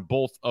knocking down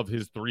both of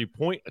his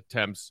 3-point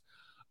attempts.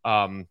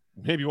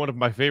 Maybe one of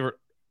my favorite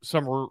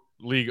Summer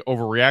league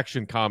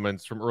overreaction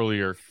comments from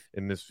earlier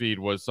in this feed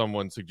was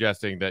someone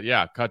suggesting that,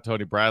 yeah, cut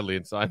Tony Bradley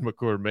and sign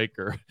McCord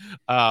Maker.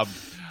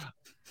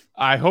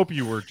 I hope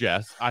you were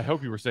jest. I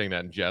hope you were saying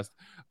that in jest.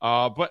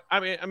 But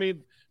I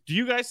mean, do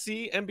you guys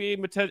see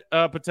NBA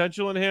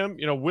potential in him?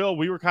 You know, Will,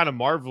 we were kind of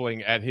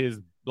marveling at his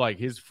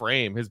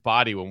frame, his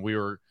body when we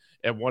were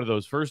at one of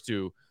those first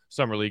two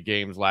summer league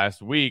games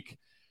last week.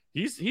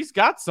 He's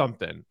got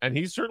something, and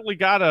he's certainly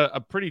got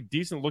a pretty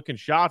decent looking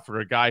shot for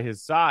a guy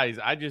his size.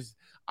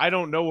 I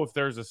don't know if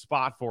there's a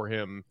spot for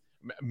him.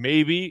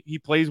 Maybe he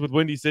plays with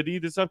Windy City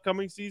this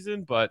upcoming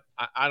season, but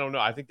I don't know.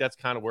 I think that's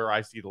kind of where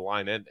I see the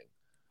line ending.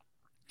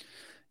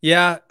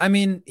 Yeah, I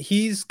mean,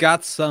 he's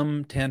got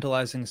some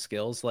tantalizing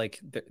skills. Like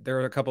there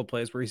are a couple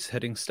plays where he's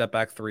hitting step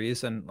back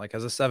threes, and like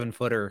as a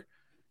 7-footer,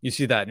 you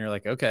see that and you're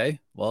like, okay,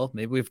 well,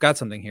 maybe we've got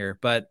something here.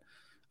 But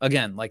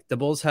again, like the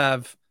Bulls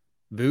have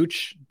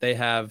Vooch, they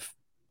have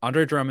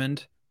Andre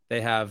Drummond,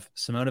 they have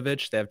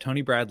Simonovic, they have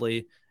Tony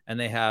Bradley, and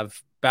they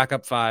have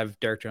backup 5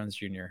 Derek Jones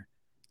Jr.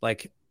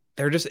 Like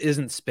there just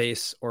isn't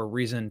space or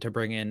reason to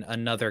bring in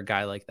another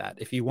guy like that.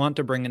 If you want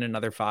to bring in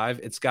another 5,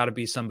 it's got to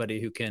be somebody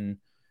who can,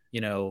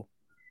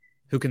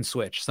 who can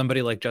switch,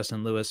 somebody like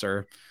Justin Lewis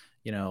or,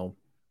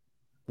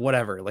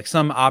 whatever, like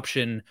some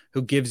option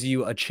who gives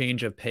you a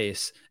change of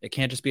pace. It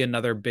can't just be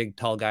another big,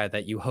 tall guy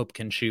that you hope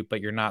can shoot,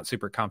 but you're not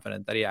super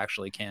confident that he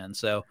actually can.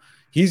 So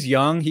he's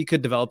young. He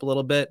could develop a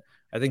little bit.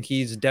 I think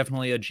he's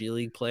definitely a G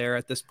League player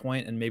at this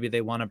point, and maybe they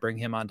want to bring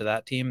him onto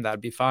that team.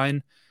 That'd be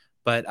fine.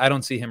 But I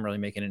don't see him really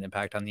making an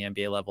impact on the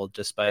NBA level,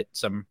 despite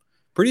some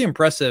pretty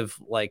impressive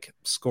like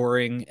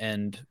scoring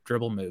and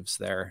dribble moves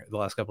there the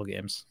last couple of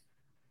games.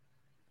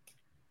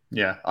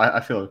 Yeah,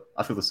 I feel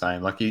the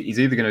same. Like he's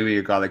either going to be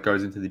a guy that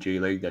goes into the G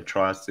League that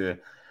tries to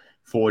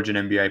forge an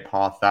NBA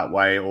path that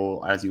way,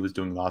 or as he was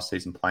doing last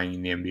season, playing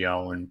in the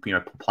NBL and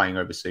playing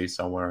overseas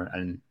somewhere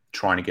and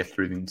trying to get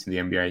through into the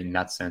NBA in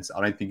that sense.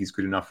 I don't think he's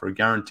good enough for a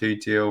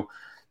guaranteed deal.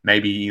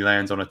 Maybe he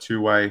lands on a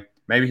 2-way.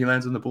 Maybe he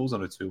lands on the Bulls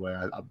on a 2-way.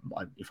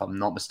 If I'm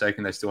not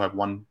mistaken, they still have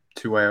one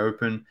 2-way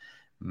open.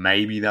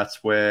 Maybe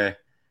that's where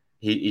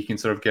he can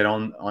sort of get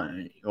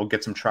on or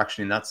get some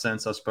traction in that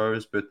sense, I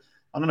suppose. But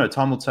I don't know.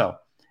 Time will tell.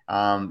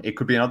 It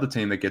could be another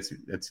team that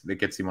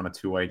gets him on a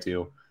 2-way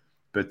deal.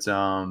 But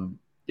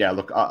yeah,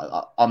 look,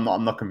 I'm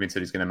not convinced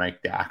that he's going to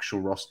make the actual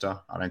roster.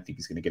 I don't think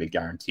he's going to get a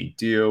guaranteed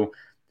deal.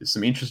 There's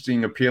some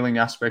interesting, appealing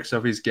aspects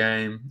of his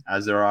game,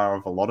 as there are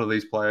of a lot of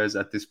these players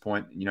at this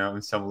point.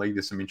 In some league,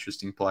 there's some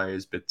interesting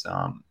players, but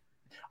I'm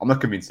not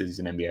convinced that he's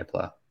an NBA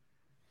player.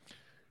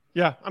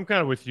 Yeah, I'm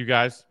kind of with you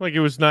guys. Like, it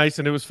was nice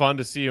and it was fun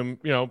to see him,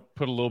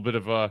 put a little bit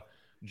of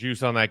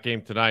juice on that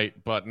game tonight,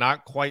 but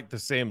not quite the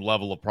same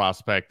level of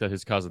prospect that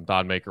his cousin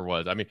Thon Maker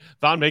was. I mean,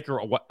 Thon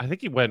Maker, I think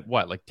he went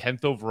like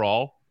 10th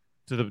overall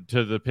to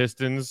the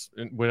Pistons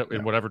in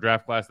whatever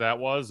draft class that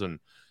was, and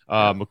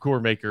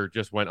McCord Maker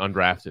just went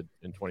undrafted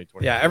in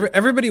 2020. Yeah,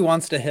 everybody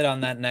wants to hit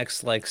on that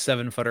next like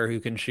 7-footer who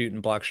can shoot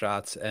and block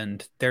shots,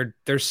 and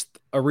there's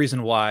a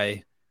reason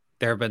why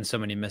there have been so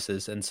many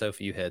misses and so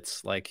few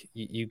hits. Like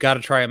you got to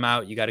try them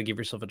out, you got to give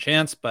yourself a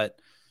chance, but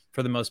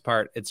for the most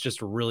part, it's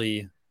just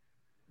really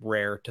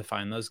rare to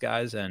find those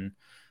guys. And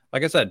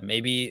like I said,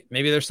 maybe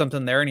there's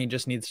something there and he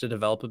just needs to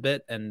develop a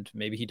bit, and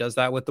maybe he does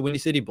that with the Windy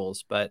City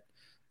Bulls. But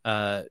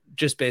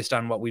just based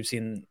on what we've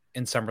seen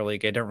in Summer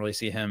League, I don't really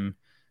see him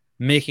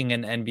making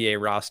an NBA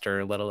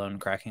roster, let alone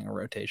cracking a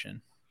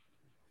rotation.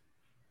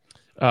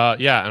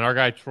 Yeah, and our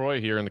guy Troy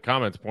here in the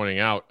comments pointing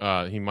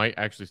out he might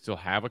actually still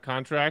have a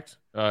contract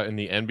in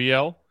the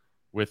NBL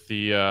with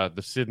the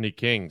Sydney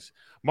Kings.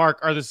 Mark,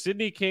 are the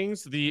Sydney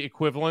Kings the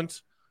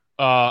equivalent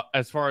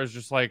as far as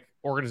just like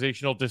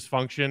organizational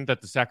dysfunction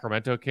that the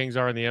Sacramento Kings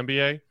are in the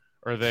NBA?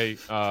 Or are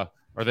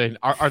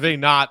they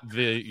not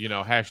the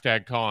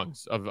hashtag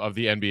Kongs of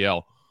the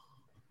NBL?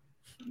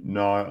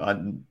 No,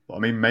 I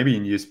mean maybe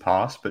in years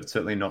past, but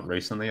certainly not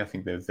recently. I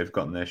think they've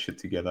gotten their shit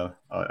together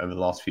over the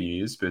last few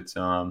years. But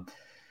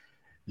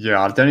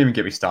yeah, don't even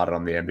get me started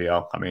on the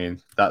NBL. I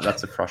mean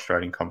that's a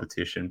frustrating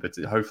competition, but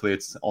hopefully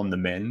it's on the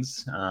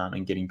men's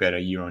and getting better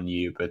year on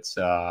year. But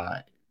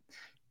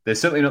they're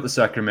certainly not the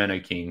Sacramento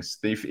Kings.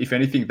 If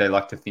anything, they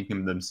like to think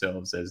of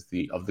themselves as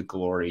the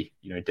glory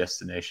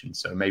destination.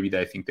 So maybe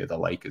they think they're the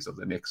Lakers or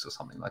the Knicks or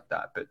something like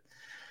that. But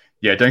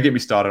yeah, don't get me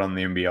started on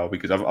the NBL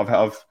because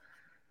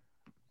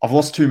I've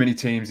lost too many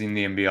teams in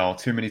the NBL,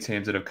 too many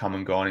teams that have come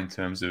and gone in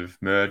terms of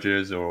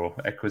mergers or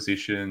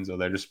acquisitions, or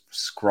they're just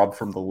scrubbed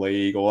from the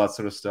league, all that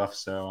sort of stuff.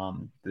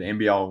 So the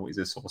NBL is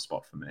a sore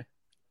spot for me.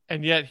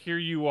 And yet here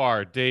you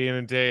are, day in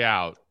and day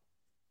out,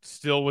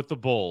 still with the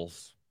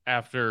Bulls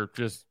after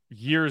just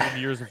years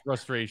and years of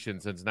frustration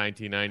since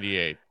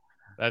 1998.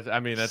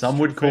 That's some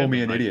would call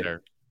me an idiot.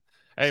 There.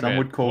 Hey, some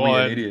would call me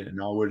an idiot,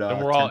 and I would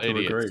we're all tend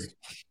to idiots.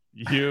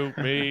 agree. You,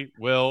 me,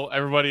 Will,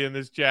 everybody in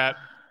this chat.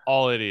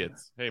 All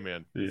idiots. Hey,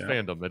 man, it's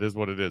fandom. It is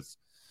what it is.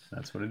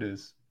 That's what it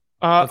is.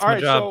 All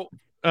right, job.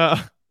 So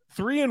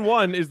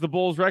 3-1 is the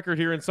Bulls' record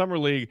here in Summer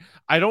League.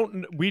 I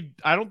don't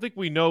think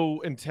we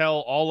know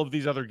until all of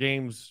these other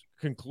games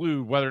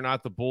conclude whether or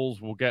not the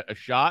Bulls will get a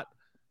shot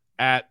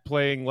at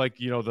playing like,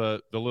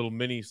 the little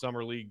mini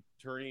summer league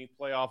tourney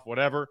playoff,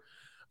 whatever.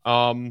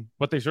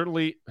 But they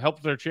certainly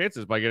helped their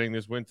chances by getting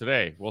this win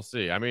today. We'll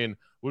see. I mean, it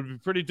would be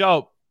pretty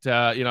dope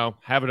to,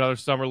 have another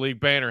summer league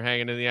banner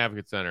hanging in the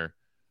Advocate Center.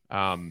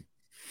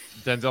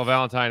 Denzel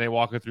Valentine ain't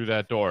walking through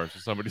that door, so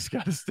somebody's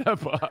got to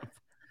step up.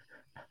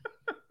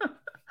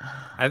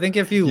 I think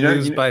if you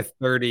lose by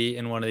 30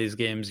 in one of these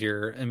games,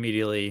 you're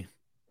immediately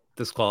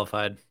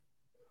disqualified.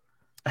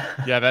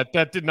 Yeah,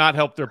 that did not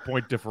help their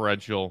point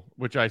differential,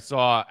 which I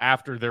saw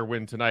after their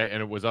win tonight,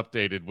 and it was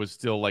updated, was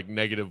still like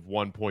negative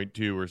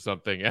 1.2 or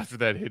something after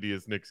that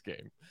hideous Knicks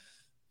game.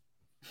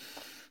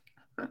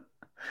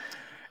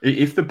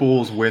 If the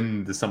Bulls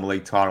win the Summer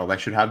League title, they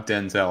should have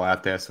Denzel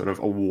out there sort of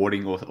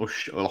awarding or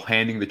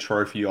handing the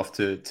trophy off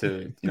to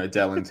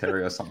Dalen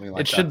Terry or something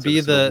like that. It should be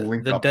the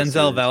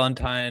Denzel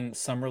Valentine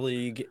Summer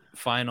League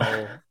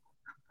final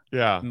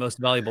most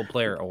valuable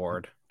player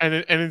award.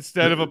 And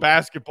instead of a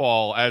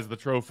basketball as the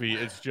trophy,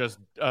 it's just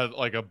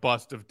like a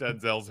bust of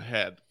Denzel's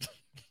head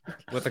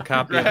with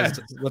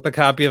a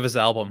copy of his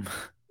album.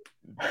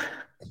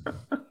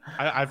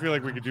 I feel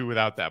like we could do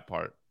without that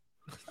part.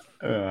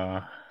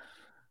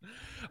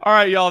 All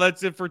right, y'all,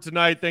 that's it for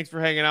tonight. Thanks for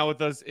hanging out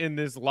with us in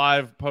this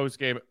live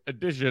post-game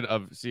edition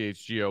of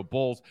CHGO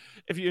Bulls.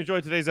 If you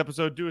enjoyed today's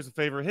episode, do us a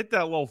favor, hit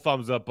that little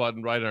thumbs up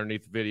button right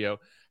underneath the video. It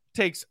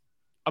takes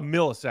a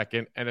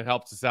millisecond, and it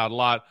helps us out a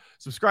lot.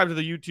 Subscribe to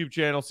the YouTube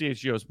channel,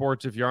 CHGO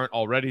Sports, if you aren't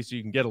already, so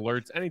you can get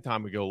alerts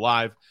anytime we go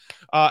live.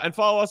 And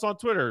follow us on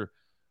Twitter.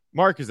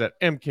 Mark is at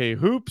MK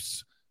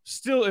Hoops.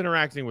 Still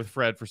interacting with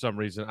Fred for some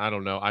reason. I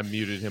don't know. I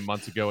muted him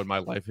months ago, and my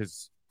life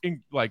has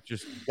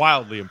just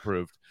wildly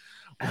improved.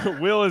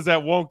 Will is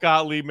at Won't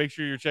Gottlieb. Make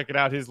sure you're checking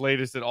out his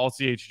latest at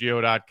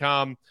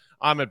allchgo.com.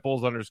 I'm at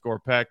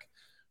Bulls_Peck.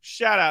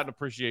 Shout out and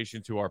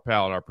appreciation to our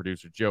pal and our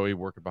producer, Joey,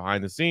 working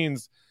behind the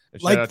scenes.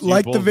 And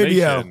like the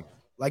video. Nation.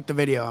 Like the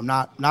video. I'm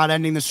not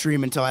ending the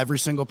stream until every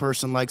single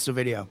person likes the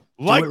video.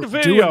 The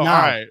video. All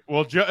right.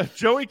 Well,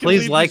 Joey can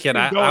please like it.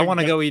 I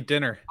want to go eat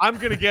dinner. I'm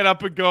going to get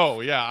up and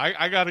go. Yeah,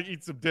 I got to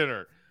eat some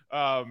dinner.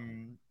 All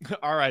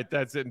right.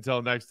 That's it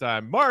until next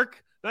time.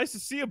 Mark, nice to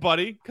see you,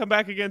 buddy. Come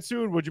back again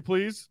soon, would you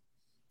please?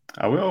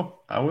 I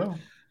will.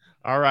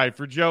 All right.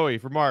 For Joey,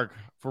 for Mark,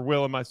 for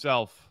Will, and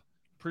myself,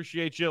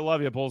 appreciate you.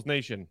 Love you, Bulls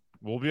Nation.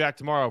 We'll be back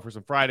tomorrow for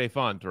some Friday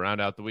fun to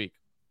round out the week.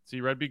 See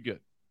you, Red. Be good.